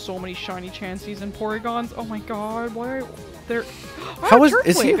transfer so many shiny Chanseys and Porygons. Oh my god, why they're How is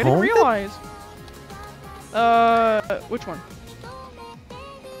he I didn't home? realize. Which one?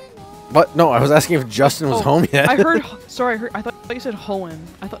 What? No, I was asking if Justin was home yet. I heard. Sorry, I thought you said Hoenn.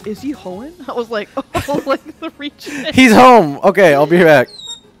 I thought, is he Hoenn? I was like, oh, like the region. He's home. Okay, I'll be back.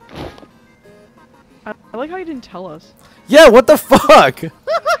 I like how you didn't tell us. Yeah, what the fuck?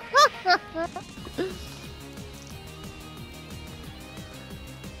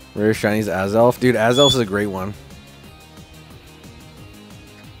 Rare Shinies Azelf. Dude, Azelf is a great one.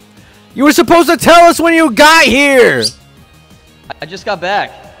 You were supposed to tell us when you got here! I just got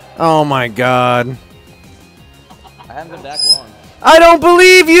back. Oh my god. I haven't been back long. I don't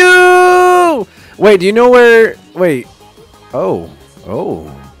believe you! Wait, do you know where... Wait. Oh.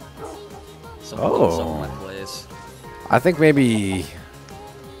 Oh. Someone called some of my place. I think maybe...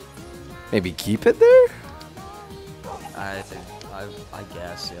 Maybe keep it there? I think, I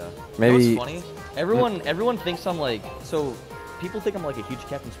guess, yeah. Maybe- You know what's funny? Everyone thinks I'm like, so people think I'm like a huge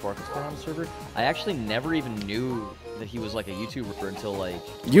Captain Sparkles fan on the server. I actually never even knew that he was like a YouTuber until like...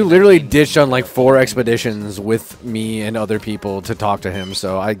 You literally ditched on like 4 expeditions with me and other people to talk to him,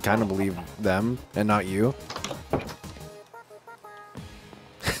 so I kind of believe them and not you.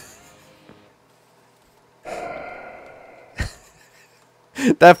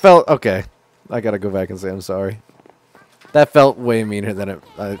 That felt... Okay. I gotta go back and say I'm sorry. That felt way meaner than it...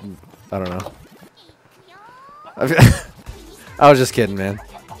 I don't know. I was just kidding, man.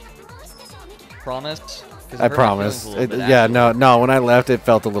 Promise? 'Cause it I hurt my promise. feelings a little bit, Yeah, actually. no. When I left, it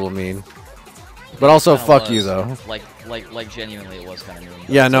felt a little mean. But also, Kinda fuck you, was. though. Like genuinely, it was kind of mean.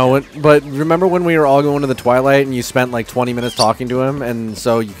 Yeah, no, but remember when we were all going to the Twilight and you spent like 20 minutes talking to him, and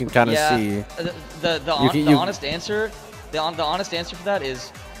so you can kind of see. The honest answer, the honest answer for that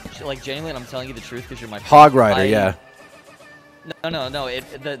is, like, genuinely, and I'm telling you the truth because you're my friend. Hog Rider, yeah. No.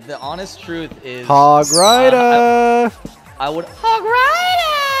 The honest truth is Hog Rider. I would Hog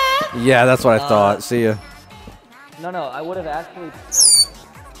Rider. Yeah, that's what I thought. See ya. No, I would have actually.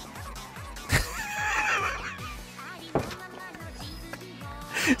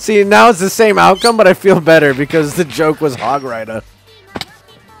 See, now it's the same outcome, but I feel better because the joke was Hog Rider.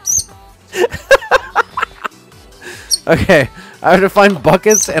 Okay, I have to find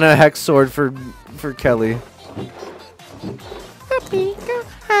buckets and a hex sword for Kelly.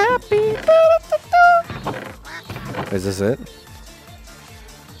 Is this it?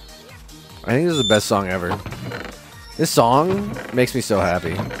 I think this is the best song ever. This song makes me so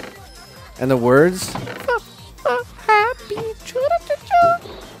happy. And the words...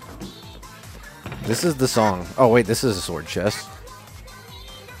 This is the song. Oh, wait, this is a sword chest.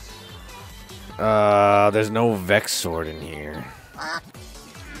 There's no Vex sword in here.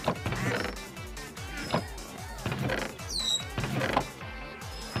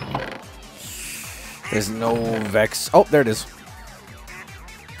 There's no Vex. Oh, there it is.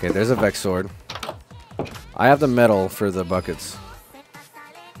 Okay, there's a Vex sword. I have the metal for the buckets.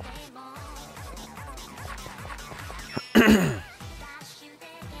 Do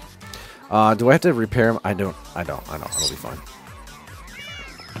I have to repair them? I don't. It'll be fine.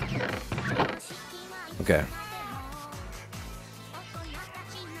 Okay.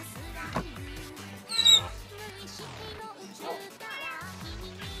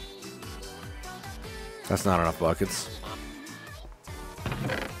 That's not enough buckets.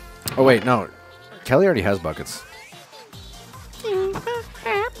 Oh wait, no. Kelly already has buckets.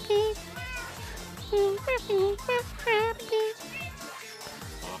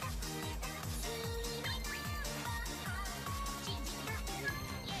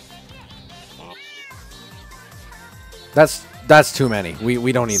 That's too many.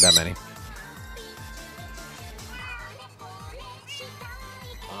 We don't need that many.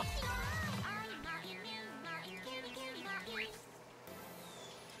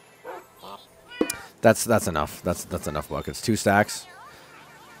 That's enough. That's enough buckets. 2 stacks.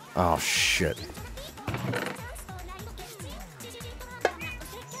 Oh shit.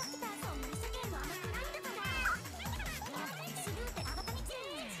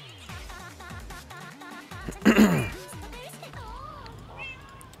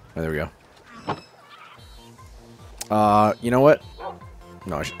 Oh, there we go. You know what?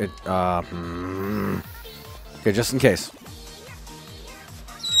 No, okay, just in case.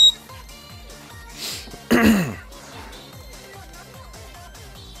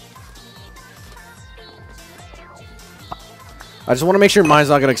 I just want to make sure mine's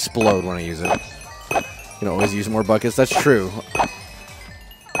not going to explode when I use it. You can always use more buckets. That's true.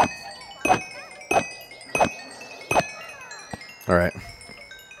 Alright.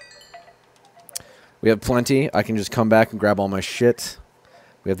 We have plenty. I can just come back and grab all my shit.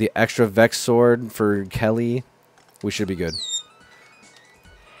 We have the extra Vex sword for Kelly. We should be good.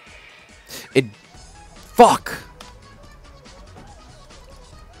 Fuck!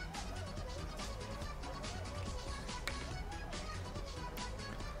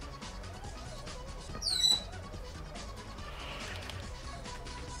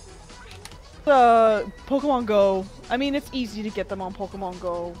 Pokemon Go. I mean, it's easy to get them on Pokemon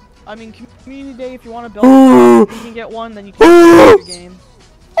Go. I mean, Community Day, if you want to build a you can get one, then you can play the game.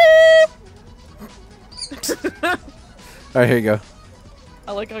 Alright, here you go.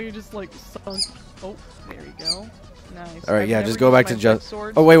 I like how you just, like, sunk. Oh, there you go. Nice. Alright, I've yeah, never just go used back my to just.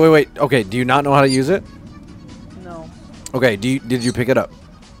 sword. Oh, wait. Okay, do you not know how to use it? No. Okay, did you pick it up?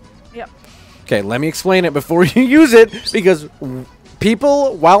 Yep. Okay, let me explain it before you use it, because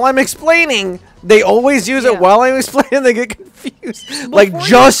people, while I'm explaining, they always use it while I'm explaining, they get confused. Like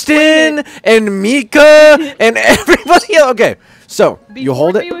Justin and Mika and everybody else. Okay, so you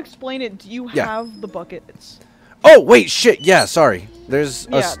hold it. Before you explain it, do you have the buckets? Oh, wait, shit, yeah, sorry. There's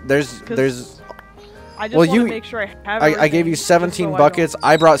I just well, want to make sure I have I gave you 17 buckets.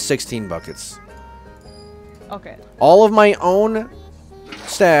 I brought 16 buckets. Okay. All of my own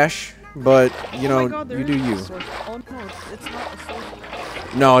stash, but, you know, God, you do you. Oh, no, it's not a source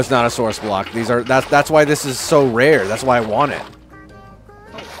block. No, it's not a source block. These are that's why this is so rare. That's why I want it.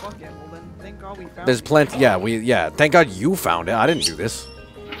 Oh, fuck it. Well, then, thank God we found There's it. plenty. Yeah. Thank God you found it. I didn't do this.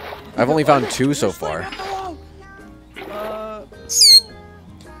 I've only found 2 so far.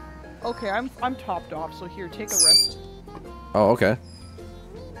 Okay, I'm topped off. So here, take a rest. Oh, okay.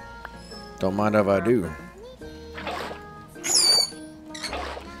 Don't mind if I do.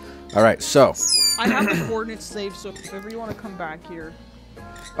 All right, so. I have the coordinates saved, so if ever you want to come back here.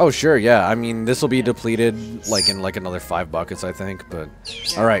 Oh, sure, yeah. I mean, this will be depleted like in like another 5 buckets, I think. But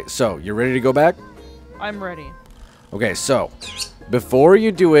all right, so you ready to go back? I'm ready. Okay, so before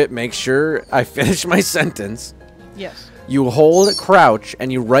you do it, make sure I finish my sentence. Yes. You hold crouch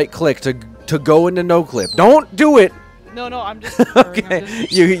and you right click to go into no clip. Don't do it. No, I'm just Okay.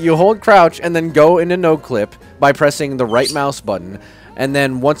 You hold crouch and then go into no clip by pressing the right mouse button. And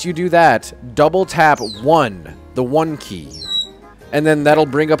then once you do that, double tap 1, the 1 key. And then that'll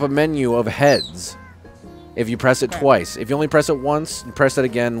bring up a menu of heads. If you press it twice. If you only press it once, press it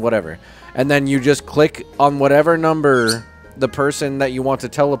again, whatever. And then you just click on whatever number the person that you want to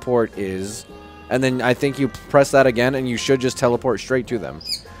teleport is. And then I think you press that again and you should just teleport straight to them.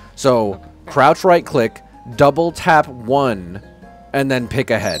 So crouch right click, double tap 1, and then pick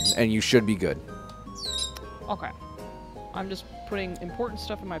a head. And you should be good. Okay. I'm just putting important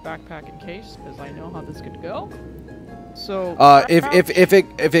stuff in my backpack in case, because I know how this could go. So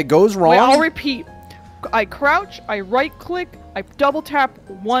if it goes wrong, wait, I'll repeat. I crouch, I right click, I double tap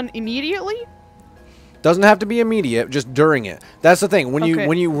 1 immediately. doesn't have to be immediate, just during it. That's the thing. When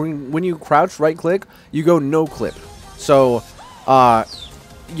you crouch right click, you go no clip. So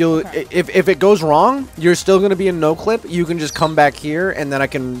you'll if it goes wrong, you're still going to be in no clip. You can just come back here and then I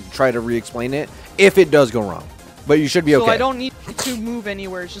can try to re-explain it if it does go wrong. But you should be okay. So I don't need to move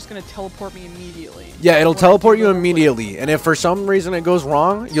anywhere. It's just going to teleport me immediately. Yeah, it'll teleport you immediately. And if for some reason it goes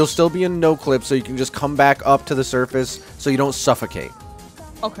wrong, you'll still be in no clip, so you can just come back up to the surface so you don't suffocate.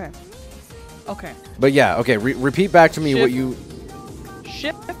 Okay. Okay. But yeah, okay, repeat back to me what you...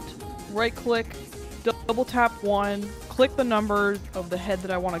 Shift, right click, double tap 1, click the number of the head that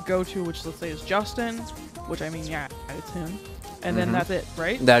I want to go to, which let's say is Justin, which I mean, yeah, it's him. And then that's it,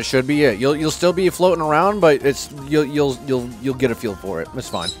 right? That should be it. You'll still be floating around, but it's you'll get a feel for it. It's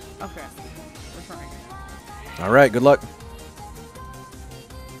fine. Okay. We're trying. All right, good luck.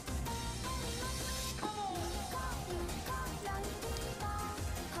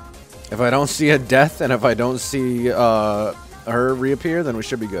 If I don't see a death and if I don't see her reappear, then we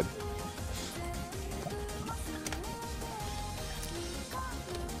should be good.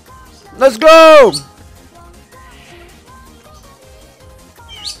 Let's go!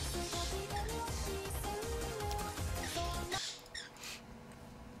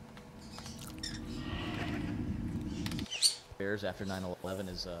 After 9/11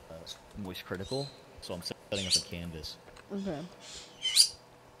 is voice critical, so I'm setting up a canvas. Okay.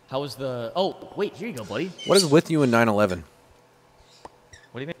 How was the... Oh, wait, here you go, buddy. What is with you in 9/11?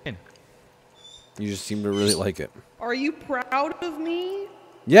 What do you mean? You just seem to really like it. Are you proud of me?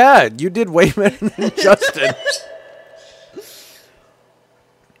 Yeah, you did way better than Justin.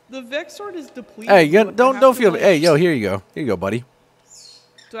 The Vex sword is depleted. Hey, don't feel... Hey, yo, here you go. Here you go, buddy.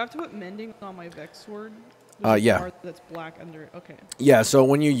 Do I have to put mending on my Vex sword? There's a Yeah. bar that's black under it. Okay. Yeah, so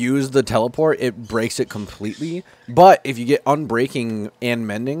when you use the teleport, it breaks it completely. But if you get unbreaking and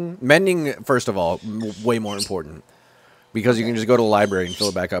mending, first of all, way more important. Because you can just go to the library and fill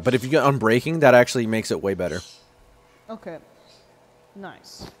it back up. But if you get unbreaking, that actually makes it way better. Okay.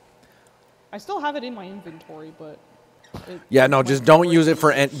 Nice. I still have it in my inventory, but... Yeah, no, just don't use it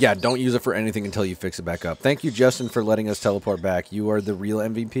for don't use it for anything until you fix it back up. Thank you, Justin, for letting us teleport back. You are the real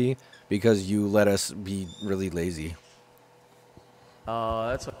MVP because you let us be really lazy.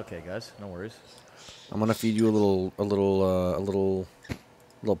 That's okay, guys. No worries. I'm gonna feed you a little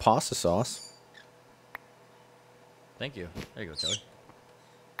pasta sauce. Thank you. There you go, Kelly.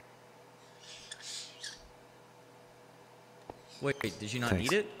 Wait, did you not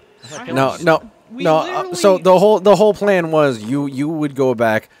Thanks. eat it? No. literally- So the whole plan was you would go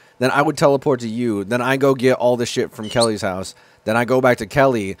back, then I would teleport to you, then I go get all the shit from Kelly's house, then I go back to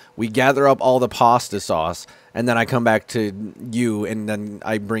Kelly, we gather up all the pasta sauce, and then I come back to you, and then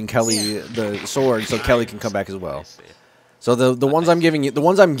I bring Kelly the sword so Kelly can come back as well. So the ones I'm giving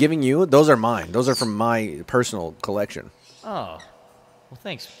you, those are mine. Those are from my personal collection. Oh. Well,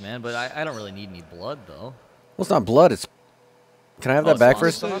 thanks, man, but I don't really need any blood, though. Well, it's not blood. It's. Can I have that it's back pasta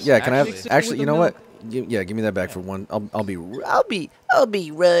first? sauce? Yeah. Can I Actually- have? Actually, you know what? Yeah, give me that back for one. I'll be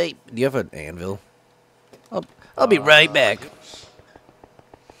right. Do you have an anvil? I'll be right back.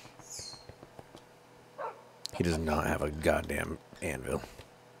 He does not have a goddamn anvil.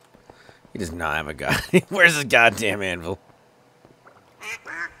 He does not have a god. Where's his goddamn anvil?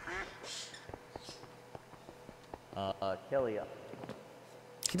 Kelly,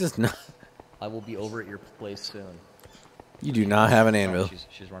 He does not. I will be over at your place soon. You do not have an Oh, anvil.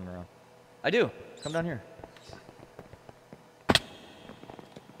 she's running around. I do. Come down here.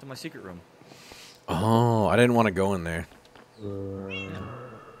 To my secret room. Oh, I didn't want to go in there.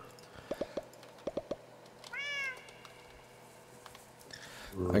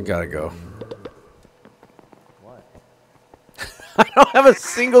 I gotta go. What? I don't have a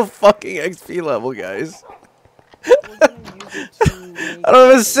single fucking XP level, guys. We're gonna use it to make- I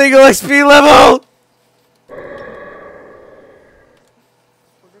don't have a single XP level!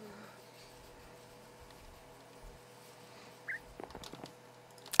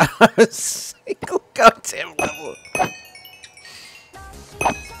 I don't have a single goddamn level.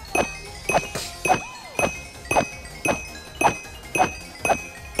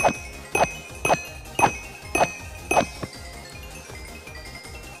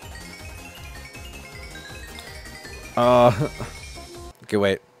 Okay,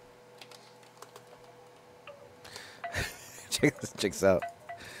 wait. Check this chicks out.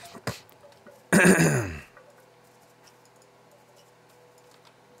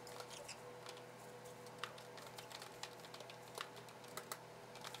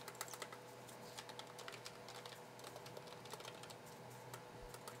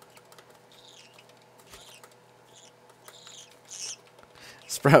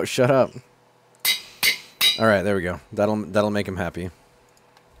 Sprout, shut up. All right, there we go. That'll make him happy.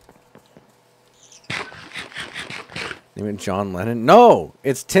 Name it John Lennon? No,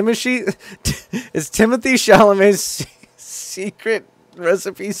 it's Timothy. It's Timothy Chalamet's secret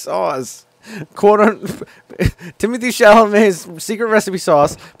recipe sauce. Timothy Chalamet's secret recipe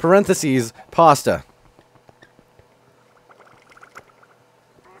sauce. Parentheses pasta.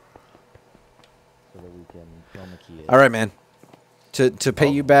 So that we can film the key. All right, man. To pay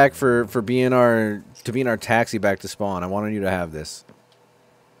you back for being our taxi back to spawn, I wanted you to have this.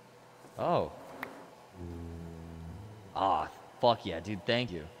 Oh. Ah, fuck yeah, dude.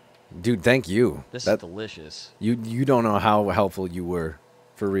 Thank you. Dude, thank you. This is delicious. You don't know how helpful you were,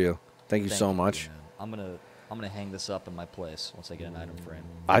 for real. Thank you so much. Man. I'm gonna hang this up in my place once I get an item frame.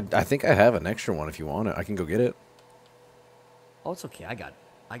 I think I have an extra one if you want it. I can go get it. Oh, it's okay. I got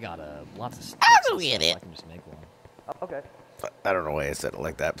lots of. I'll go get it. I can just make one. Oh, okay. I don't know why I said it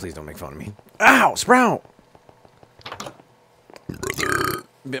like that. Please don't make fun of me. Ow, Sprout!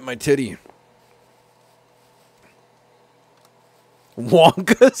 Bit my titty.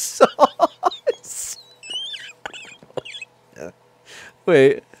 Wonka sauce.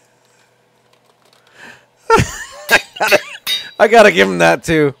 Wait. I gotta give him that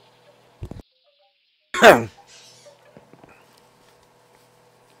too.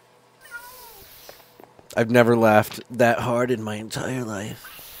 I've never laughed that hard in my entire life.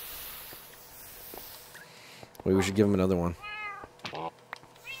 Wait, we should give him another one.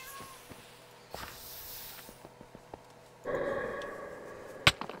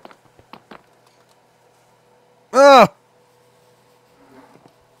 Ah!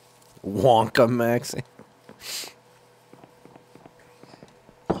 Wonka Maxi.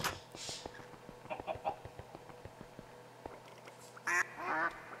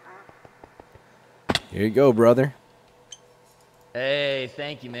 Here you go, brother. Hey,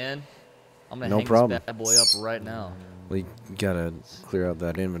 thank you, man. I'm gonna No hang problem. this bad boy up right now. We gotta clear out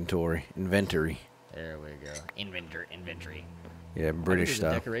that inventory. Inventory. There we go. Inventory. Yeah, British There's a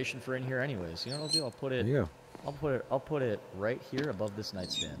style. decoration for in here, anyways. You know what I'll do? I'll put it. Yeah. I'll put it right here above this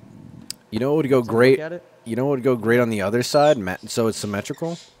nightstand. You know what would go Let's great? Look at it. You know what would go great on the other side, so it's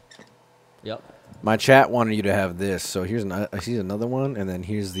symmetrical? Yep. My chat wanted you to have this, so here's I see another one, and then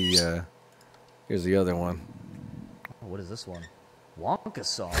here's the other one. Oh, what is this one? Wonka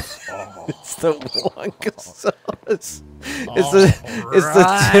sauce. Oh. It's the Wonka sauce. It's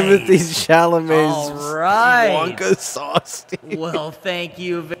the Timothy Chalamet's Wonka sauce. Dude. Well, thank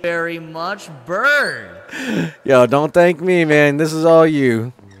you very much, Bird. Yo, don't thank me, man. This is all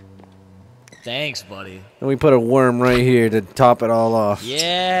you. Thanks, buddy. And we put a worm right here to top it all off.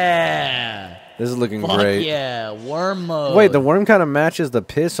 Yeah. This is looking Fuck great. yeah, worm mode. Wait, the worm kind of matches the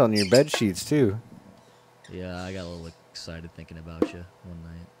piss on your bed sheets too. Yeah, I got a little excited thinking about you one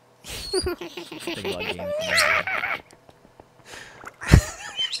night. Thinking about gaming.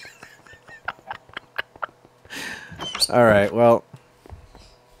 All right, well,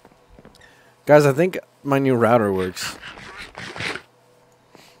 guys, I think my new router works.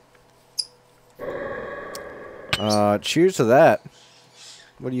 Cheers to that.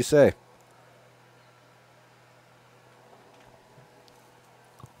 What do you say?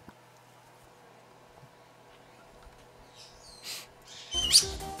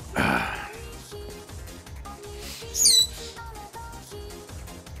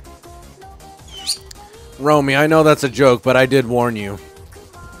 Romy, I know that's a joke, but I did warn you.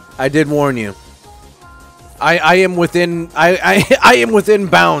 I did warn you. I am within I am within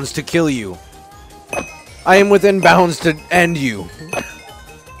bounds to kill you. I am within bounds to end you.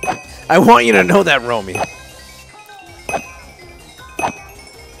 I want you to know that, Romy.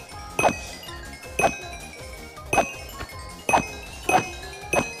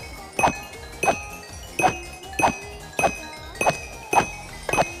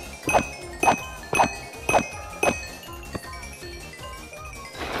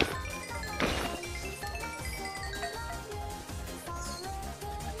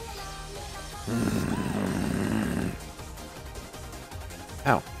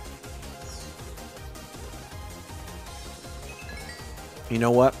 Ow. You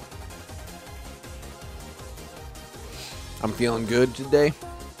know what? I'm feeling good today.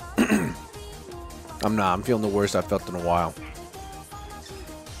 I'm not. I'm feeling the worst I've felt in a while.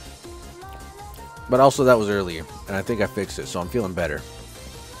 But also that was earlier, and I think I fixed it, so I'm feeling better.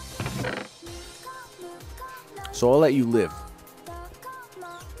 So I'll let you live.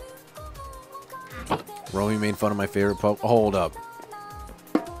 Romy made fun of my favorite Hold up.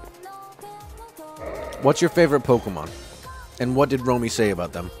 What's your favorite Pokemon? And what did Romy say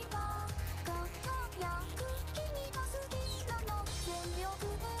about them?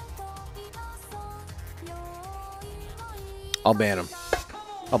 I'll ban him.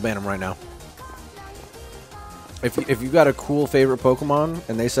 I'll ban him right now. If you got a cool favorite Pokemon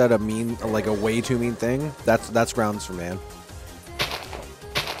and they said a mean, like a way too mean thing, that's grounds for ban.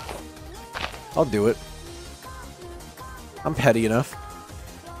 I'll do it. I'm petty enough.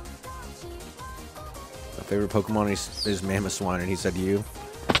 My favorite Pokemon is Mamoswine, and he said you.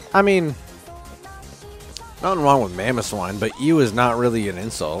 I mean, nothing wrong with Mamoswine, but you is not really an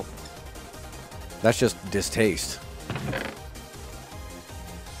insult. That's just distaste.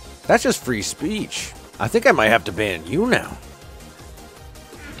 That's just free speech. I think I might have to ban you now.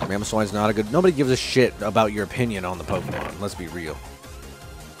 Mamoswine's not a good... Nobody gives a shit about your opinion on the Pokemon. Let's be real.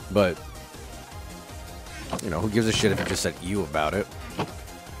 But, you know, who gives a shit if you just said you about it?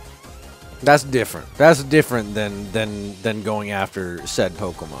 That's different. That's different than going after said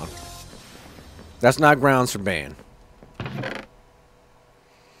Pokemon. That's not grounds for ban.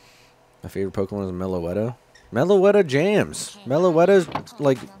 My favorite Pokemon is Meloetta. Meloetta jams. Meloetta's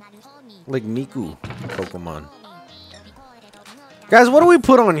like Miku Pokemon. Guys, what do we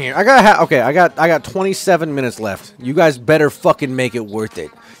put on here? I got 27 minutes left. You guys better fucking make it worth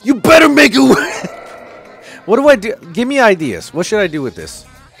it. You better make it worth it. What do I do? Give me ideas. What should I do with this?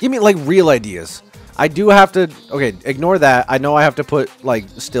 Give me like real ideas. I do have to... Okay, ignore that. I know I have to put like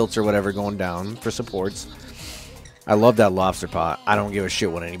stilts or whatever going down for supports. I love that lobster pot. I don't give a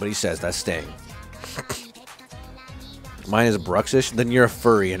shit what anybody says. That's staying. Mine is Bruxish. Then you're a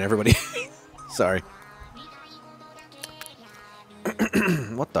furry and everybody... Sorry.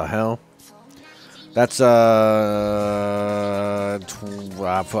 What the hell? That's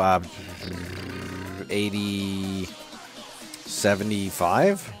 80...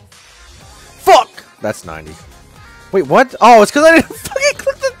 75? Fuck! That's 90. Wait, what? Oh, it's because I didn't fucking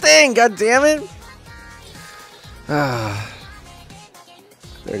click the thing. God damn it.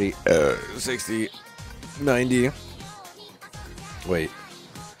 30, 60, 90. Wait.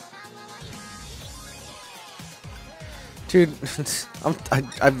 Dude,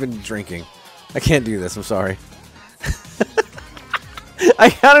 I've been drinking. I can't do this, I'm sorry. I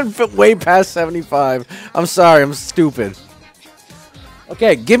got it way past 75. I'm sorry, I'm stupid.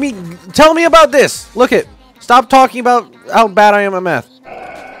 Okay, tell me about this. Look it. Stop talking about how bad I am at math.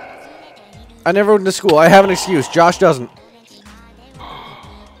 I never went to school. I have an excuse. Josh doesn't.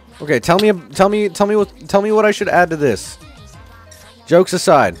 Okay, tell me what I should add to this. Jokes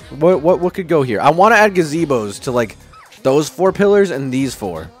aside, what could go here? I want to add gazebos to like those 4 pillars and these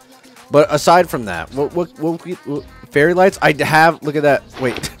 4. But aside from that, what fairy lights? I have. Look at that.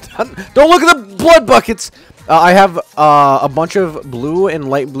 Wait, don't look at the blood buckets. I have a bunch of blue and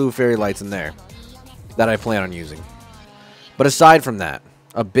light blue fairy lights in there that I plan on using. But aside from that,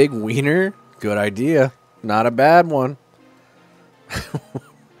 a big wiener, good idea. Not a bad one.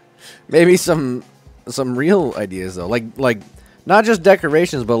 Maybe some real ideas though, like not just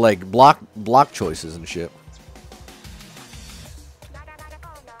decorations, but like block choices and shit.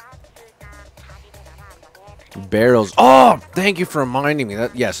 Barrels. Oh, thank you for reminding me.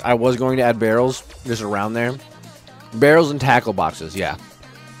 That yes, I was going to add barrels just around there. Barrels and tackle boxes. Yeah,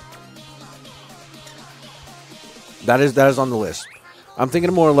 that is on the list. I'm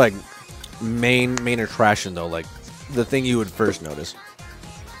thinking more like main attraction though, like the thing you would first notice.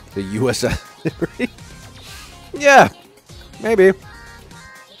 The USS. Yeah, maybe.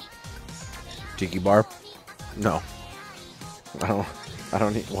 Tiki bar. No. I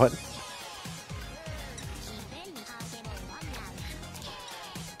don't need what.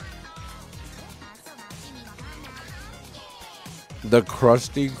 The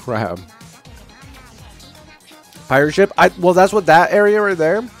Krusty Krab. Pirate ship? Well, that's what that area right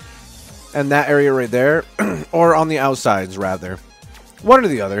there. And that area right there. Or on the outsides, rather. One or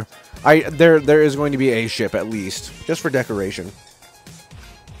the other. There is going to be a ship, at least. Just for decoration.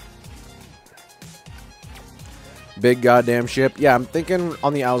 Big goddamn ship. Yeah, I'm thinking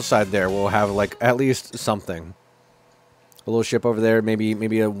on the outside there we'll have, like, at least something. A little ship over there. Maybe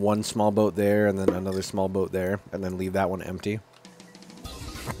one small boat there. And then another small boat there. And then leave that one empty.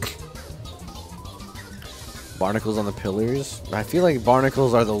 Barnacles on the pillars. I feel like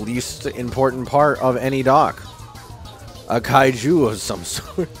barnacles are the least important part of any dock. A kaiju of some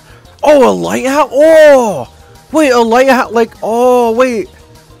sort. Oh, a lighthouse. Oh, wait, a lighthouse. Like, oh, wait,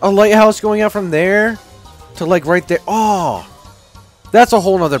 a lighthouse going out from there to like right there. Oh, that's a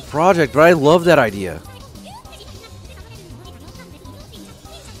whole nother project. But I love that idea.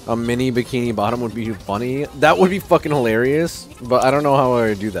 A mini bikini bottom would be funny. That would be fucking hilarious. But I don't know how I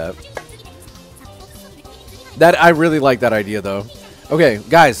would do that. I really like that idea, though. Okay,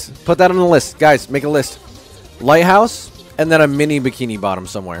 guys, put that on the list. Guys, make a list. Lighthouse, and then a mini bikini bottom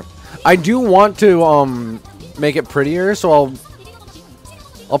somewhere. I do want to make it prettier, so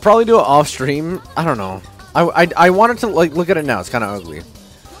I'll probably do it off stream. I don't know. I wanted to like look at it now. It's kind of ugly.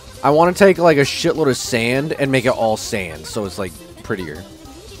 I want to take like a shitload of sand and make it all sand, so it's like prettier.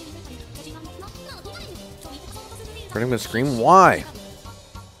 Pretty much scream. Why?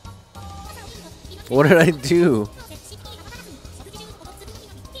 What did I do?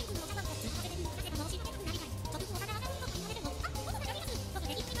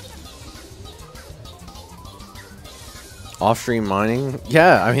 Off-stream mining?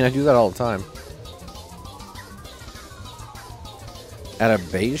 Yeah, I mean, I do that all the time. At a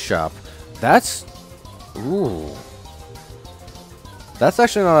bait shop. That's... Ooh. That's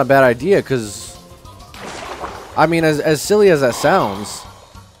actually not a bad idea, because... I mean, as silly as that sounds...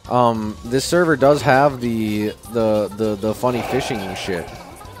 this server does have the funny fishing shit.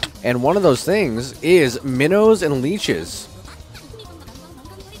 And one of those things is minnows and leeches.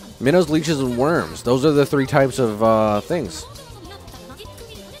 Minnows, leeches, and worms. Those are the 3 types of things.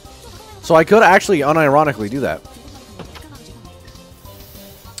 So I could actually unironically do that.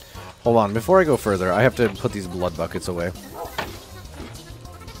 Hold on, before I go further, I have to put these blood buckets away.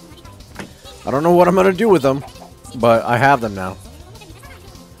 I don't know what I'm going to do with them, but I have them now.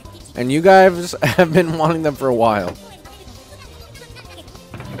 And you guys have been wanting them for a while.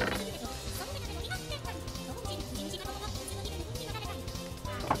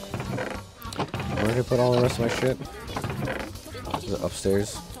 Where did I put all the rest of my shit? Is it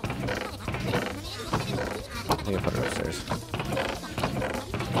upstairs? I think I put it upstairs.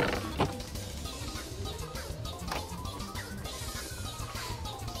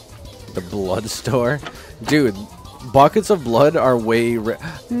 The blood store? Dude, buckets of blood are way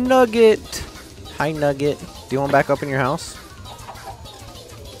Nugget! Hi, Nugget. Do you want back up in your house?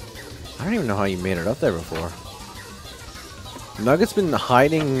 I don't even know how you made it up there before. Nugget's been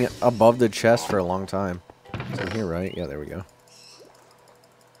hiding above the chest for a long time. It's in here, right? Yeah, there we go.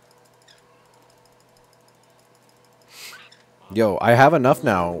 Yo, I have enough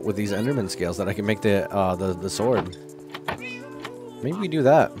now with these Enderman scales that I can make the sword. Maybe we do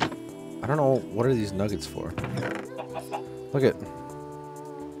that. I don't know, what are these nuggets for? Look at.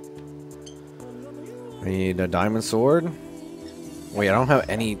 I need a diamond sword. Wait, I don't have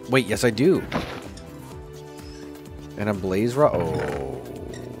any. Wait, yes I do. And a blaze rod. Oh,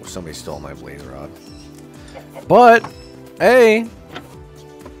 somebody stole my blaze rod. But, hey.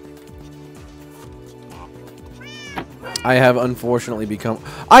 I have unfortunately become...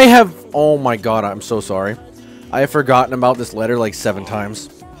 Oh my god, I'm so sorry. I have forgotten about this letter like 7 times.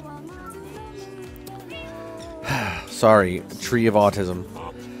 Sorry, Tree of Autism.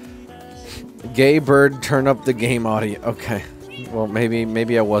 Gay bird, turn up the game audio. Okay. Well,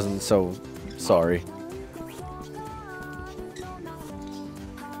 maybe I wasn't so sorry.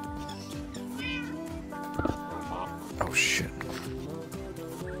 Oh shit.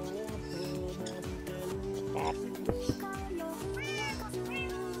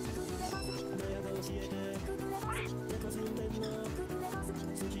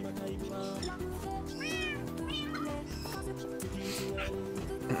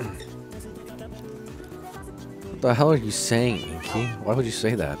 What the hell are you saying, Inky? Why would you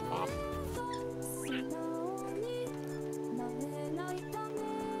say that?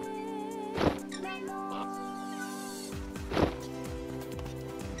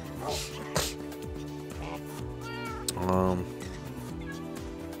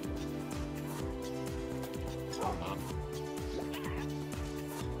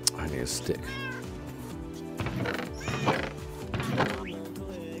 I need a stick.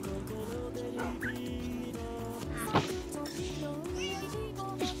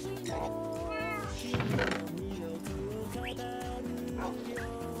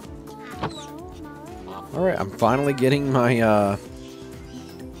 Alright, I'm finally getting my, I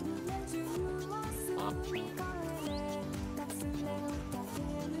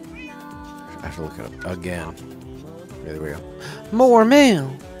have to look it up again. Yeah, there we go. More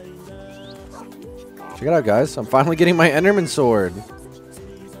mail! Check it out, guys. I'm finally getting my Enderman sword.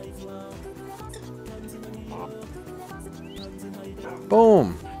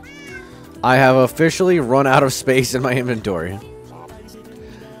 Boom! I have officially run out of space in my inventory.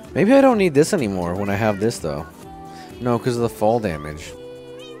 Maybe I don't need this anymore when I have this, though. No, because of the fall damage.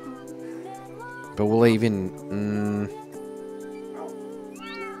 But will I even...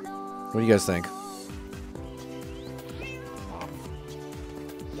 What do you guys think?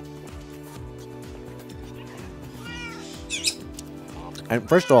 And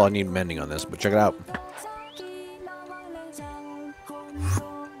first of all, I need mending on this, but check it out.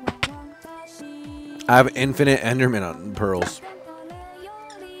 I have infinite Enderman on pearls.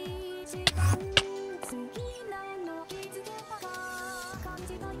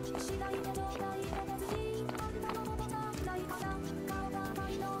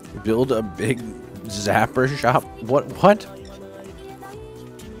 Build a big zapper shop. What? Hold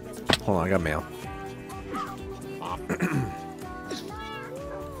on, I got mail.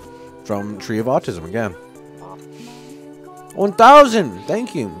 From Tree of Autism again. 1,000!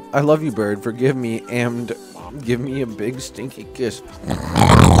 Thank you. I love you, bird. Forgive me and give me a big stinky kiss.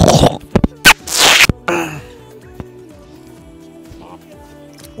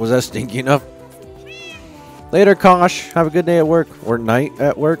 Was that stinky enough? Later, Kosh. Have a good day at work. Or night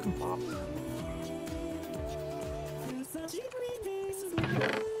at work.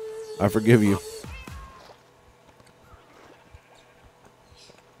 I forgive you.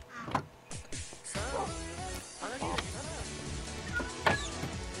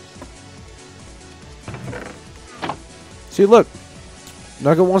 See, look.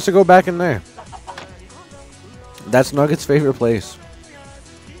 Nugget wants to go back in there. That's Nugget's favorite place.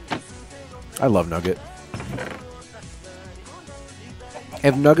 I love Nugget.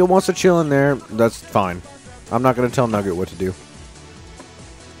 If Nugget wants to chill in there, that's fine. I'm not going to tell Nugget what to do.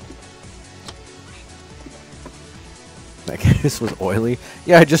 That kiss was oily.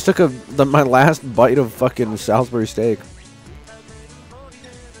 Yeah, I just took my last bite of fucking Salisbury steak.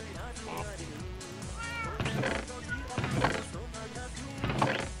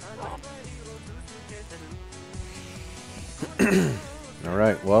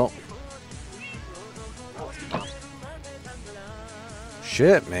 Alright, well.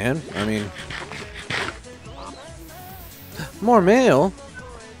 Shit, man. I mean. More mail?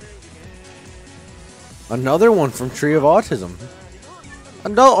 Another one from Tree of Autism.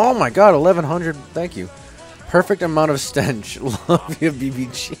 Oh my god, 1,100. Thank you. Perfect amount of stench. Love you,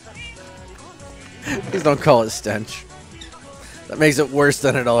 BBG. Please don't call it stench. That makes it worse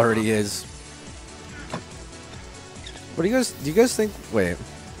than it already is. What do you guys think? Wait.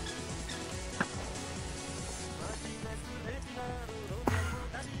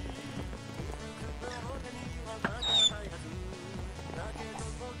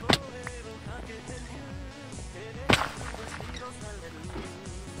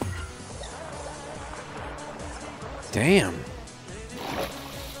 Damn.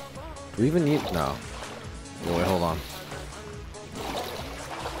 Do we even need... No. No, wait, hold on.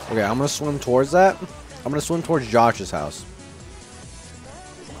 Okay, I'm gonna swim towards that. I'm gonna swim towards Josh's house.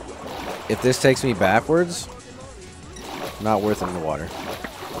 If this takes me backwards, not worth it in the water.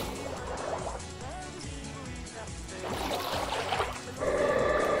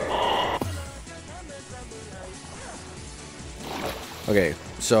 Okay,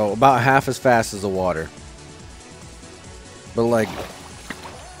 so about half as fast as the water. But like,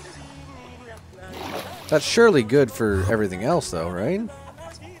 that's surely good for everything else though, right?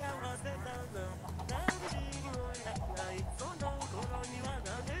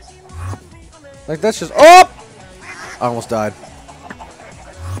 Like that's just, oh! I almost died.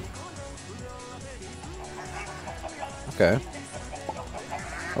 Okay.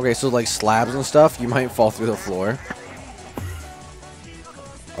 Okay, so like slabs and stuff, you might fall through the floor.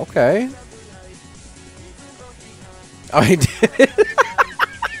 Okay. Oh, he did.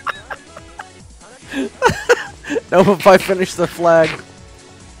 No, if I finish the flag.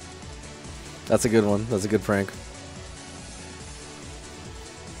 That's a good one. That's a good prank.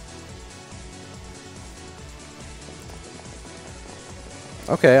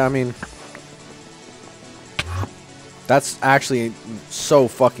 Okay, I mean, that's actually so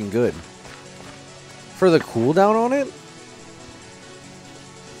fucking good. For the cooldown on it?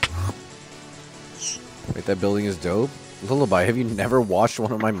 Wait, that building is dope. Lullaby, have you never watched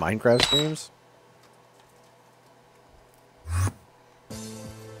one of my Minecraft streams?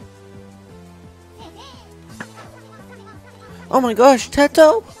 Oh my gosh,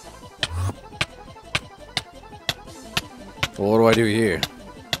 Teto! Well, what do I do here?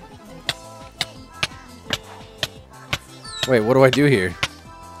 Wait, what do I do here?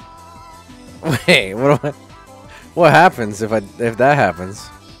 Wait, what do I... What happens if that happens?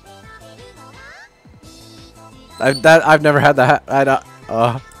 I've never had that.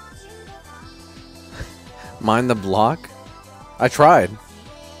 Mine the block. I tried.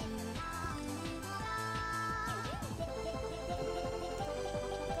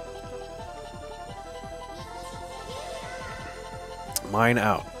 Mine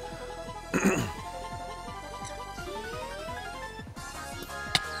out.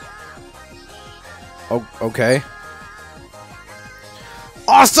 Oh, okay.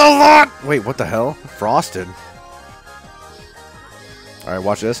 Ocelot! Wait, what the hell? Frosted. Alright,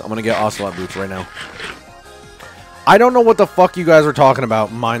 watch this. I'm gonna get Ocelot boots right now. I don't know what the fuck you guys are talking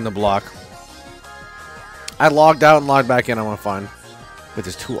about. Mind the block. I logged out and logged back in. I want to find. Wait,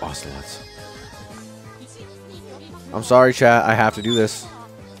 there's 2 Ocelots. I'm sorry, chat. I have to do this.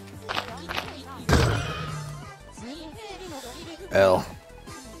 L.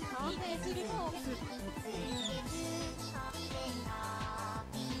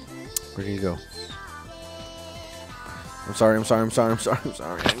 Where did he go? I'm sorry.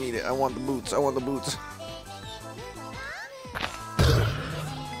 I need it. I want the boots.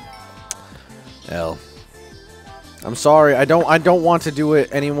 L. I'm sorry. I don't want to do it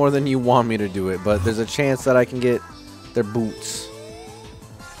any more than you want me to do it, but there's a chance that I can get their boots.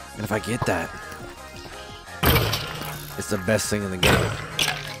 And if I get that, it's the best thing in the game.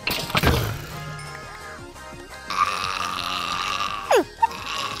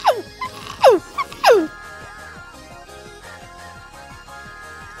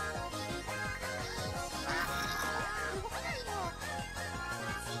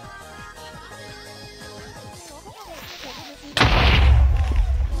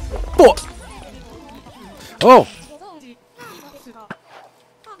 Oh!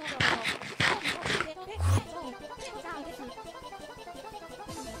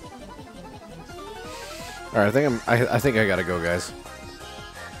 Alright, I think I gotta go, guys.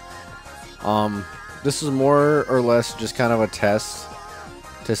 This is more or less just kind of a test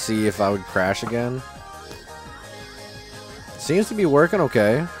to see if I would crash again. Seems to be working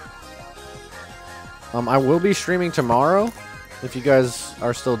okay. I will be streaming tomorrow, if you guys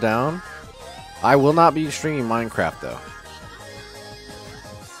are still down. I will not be streaming Minecraft, though.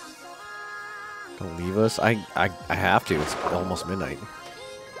 Gonna leave us? I have to. It's almost midnight.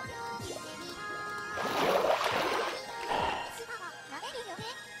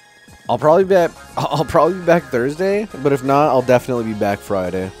 I'll probably be back Thursday, but if not, I'll definitely be back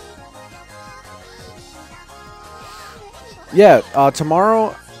Friday. Yeah,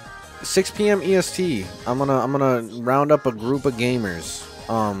 tomorrow, 6 p.m. EST. I'm gonna round up a group of gamers.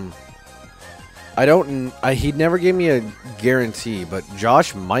 He never gave me a guarantee, but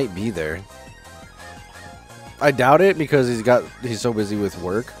Josh might be there. I doubt it because he's so busy with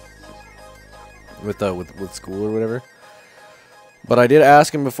work, with school or whatever. But I did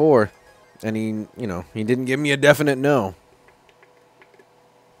ask him before, and he didn't give me a definite no.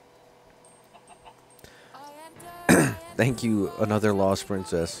 Thank you, another lost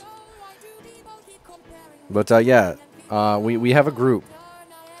princess. But yeah, we have a group.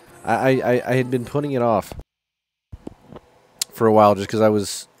 I had been putting it off for a while just because I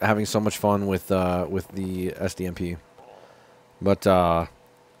was having so much fun with the SDMP. But I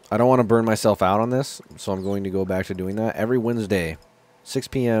don't want to burn myself out on this, so I'm going to go back to doing that every Wednesday, 6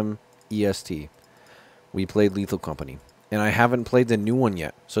 p.m. EST. We played Lethal Company, and I haven't played the new one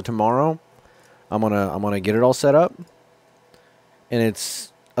yet. So tomorrow, I'm gonna get it all set up. And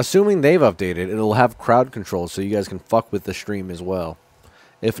it's, assuming they've updated, it'll have crowd control so you guys can fuck with the stream as well.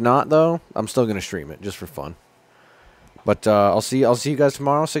 If not, though, I'm still going to stream it just for fun. But I'll see you guys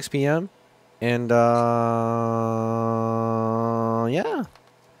tomorrow, 6 p.m. And, yeah.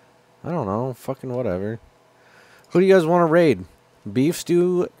 I don't know. Fucking whatever. Who do you guys want to raid? Beef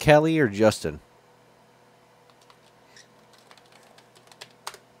Stew, Kelly, or Justin?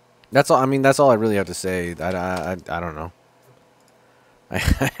 That's all. I mean, that's all I really have to say. I don't know. I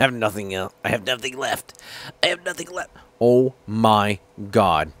have nothing else. I have nothing left. I have nothing left. Oh my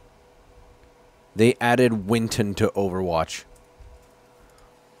god. They added Winton to Overwatch.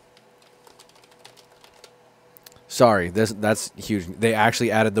 Sorry, that's huge. They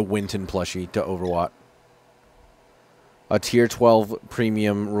actually added the Winton plushie to Overwatch. A tier 12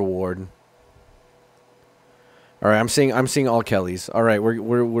 premium reward. All right, I'm seeing all Kellys. All right, we're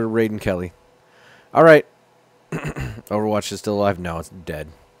raiding Kelly. All right. Overwatch is still alive? No, it's dead.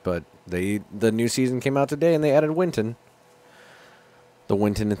 But the new season came out today, and they added Winton. The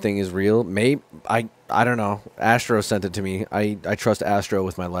Winton thing is real. Maybe I don't know. Astro sent it to me. I trust Astro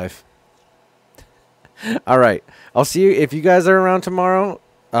with my life. All right, I'll see you if you guys are around tomorrow.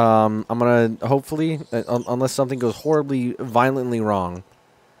 I'm gonna hopefully, unless something goes horribly, violently wrong.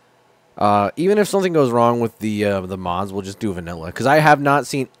 Even if something goes wrong with the mods, we'll just do vanilla. Because I have not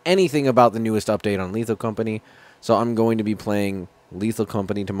seen anything about the newest update on Lethal Company. So I'm going to be playing Lethal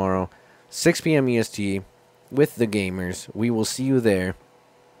Company tomorrow, 6 p.m. EST, with the gamers. We will see you there.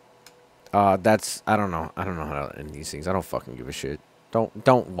 I don't know how to end these things. I don't fucking give a shit.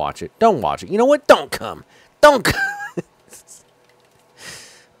 Don't watch it. Don't watch it. You know what? Don't come. Don't come.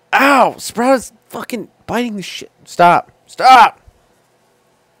 Ow! Sprout is fucking biting the shit. Stop. Stop!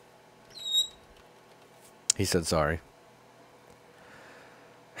 He said sorry.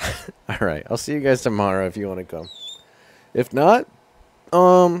 Alright, I'll see you guys tomorrow if you want to come. If not,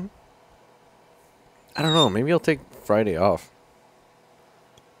 I don't know, maybe I'll take Friday off.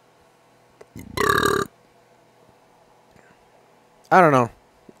 I don't know.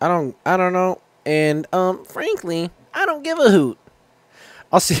 I don't know. And frankly, I don't give a hoot.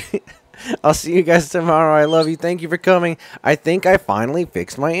 I'll see you guys tomorrow. I love you. Thank you for coming. I think I finally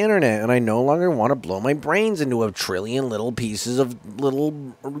fixed my internet, and I no longer want to blow my brains into a trillion little pieces of little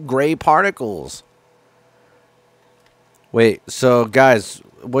gray particles. Wait, so guys,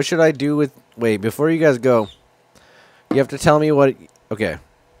 what should I do with... Wait, before you guys go, you have to tell me what... Okay.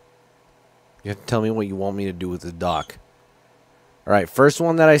 You have to tell me what you want me to do with the dock. Alright, first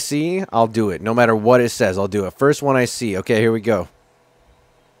one that I see, I'll do it. No matter what it says, I'll do it. First one I see. Okay, here we go.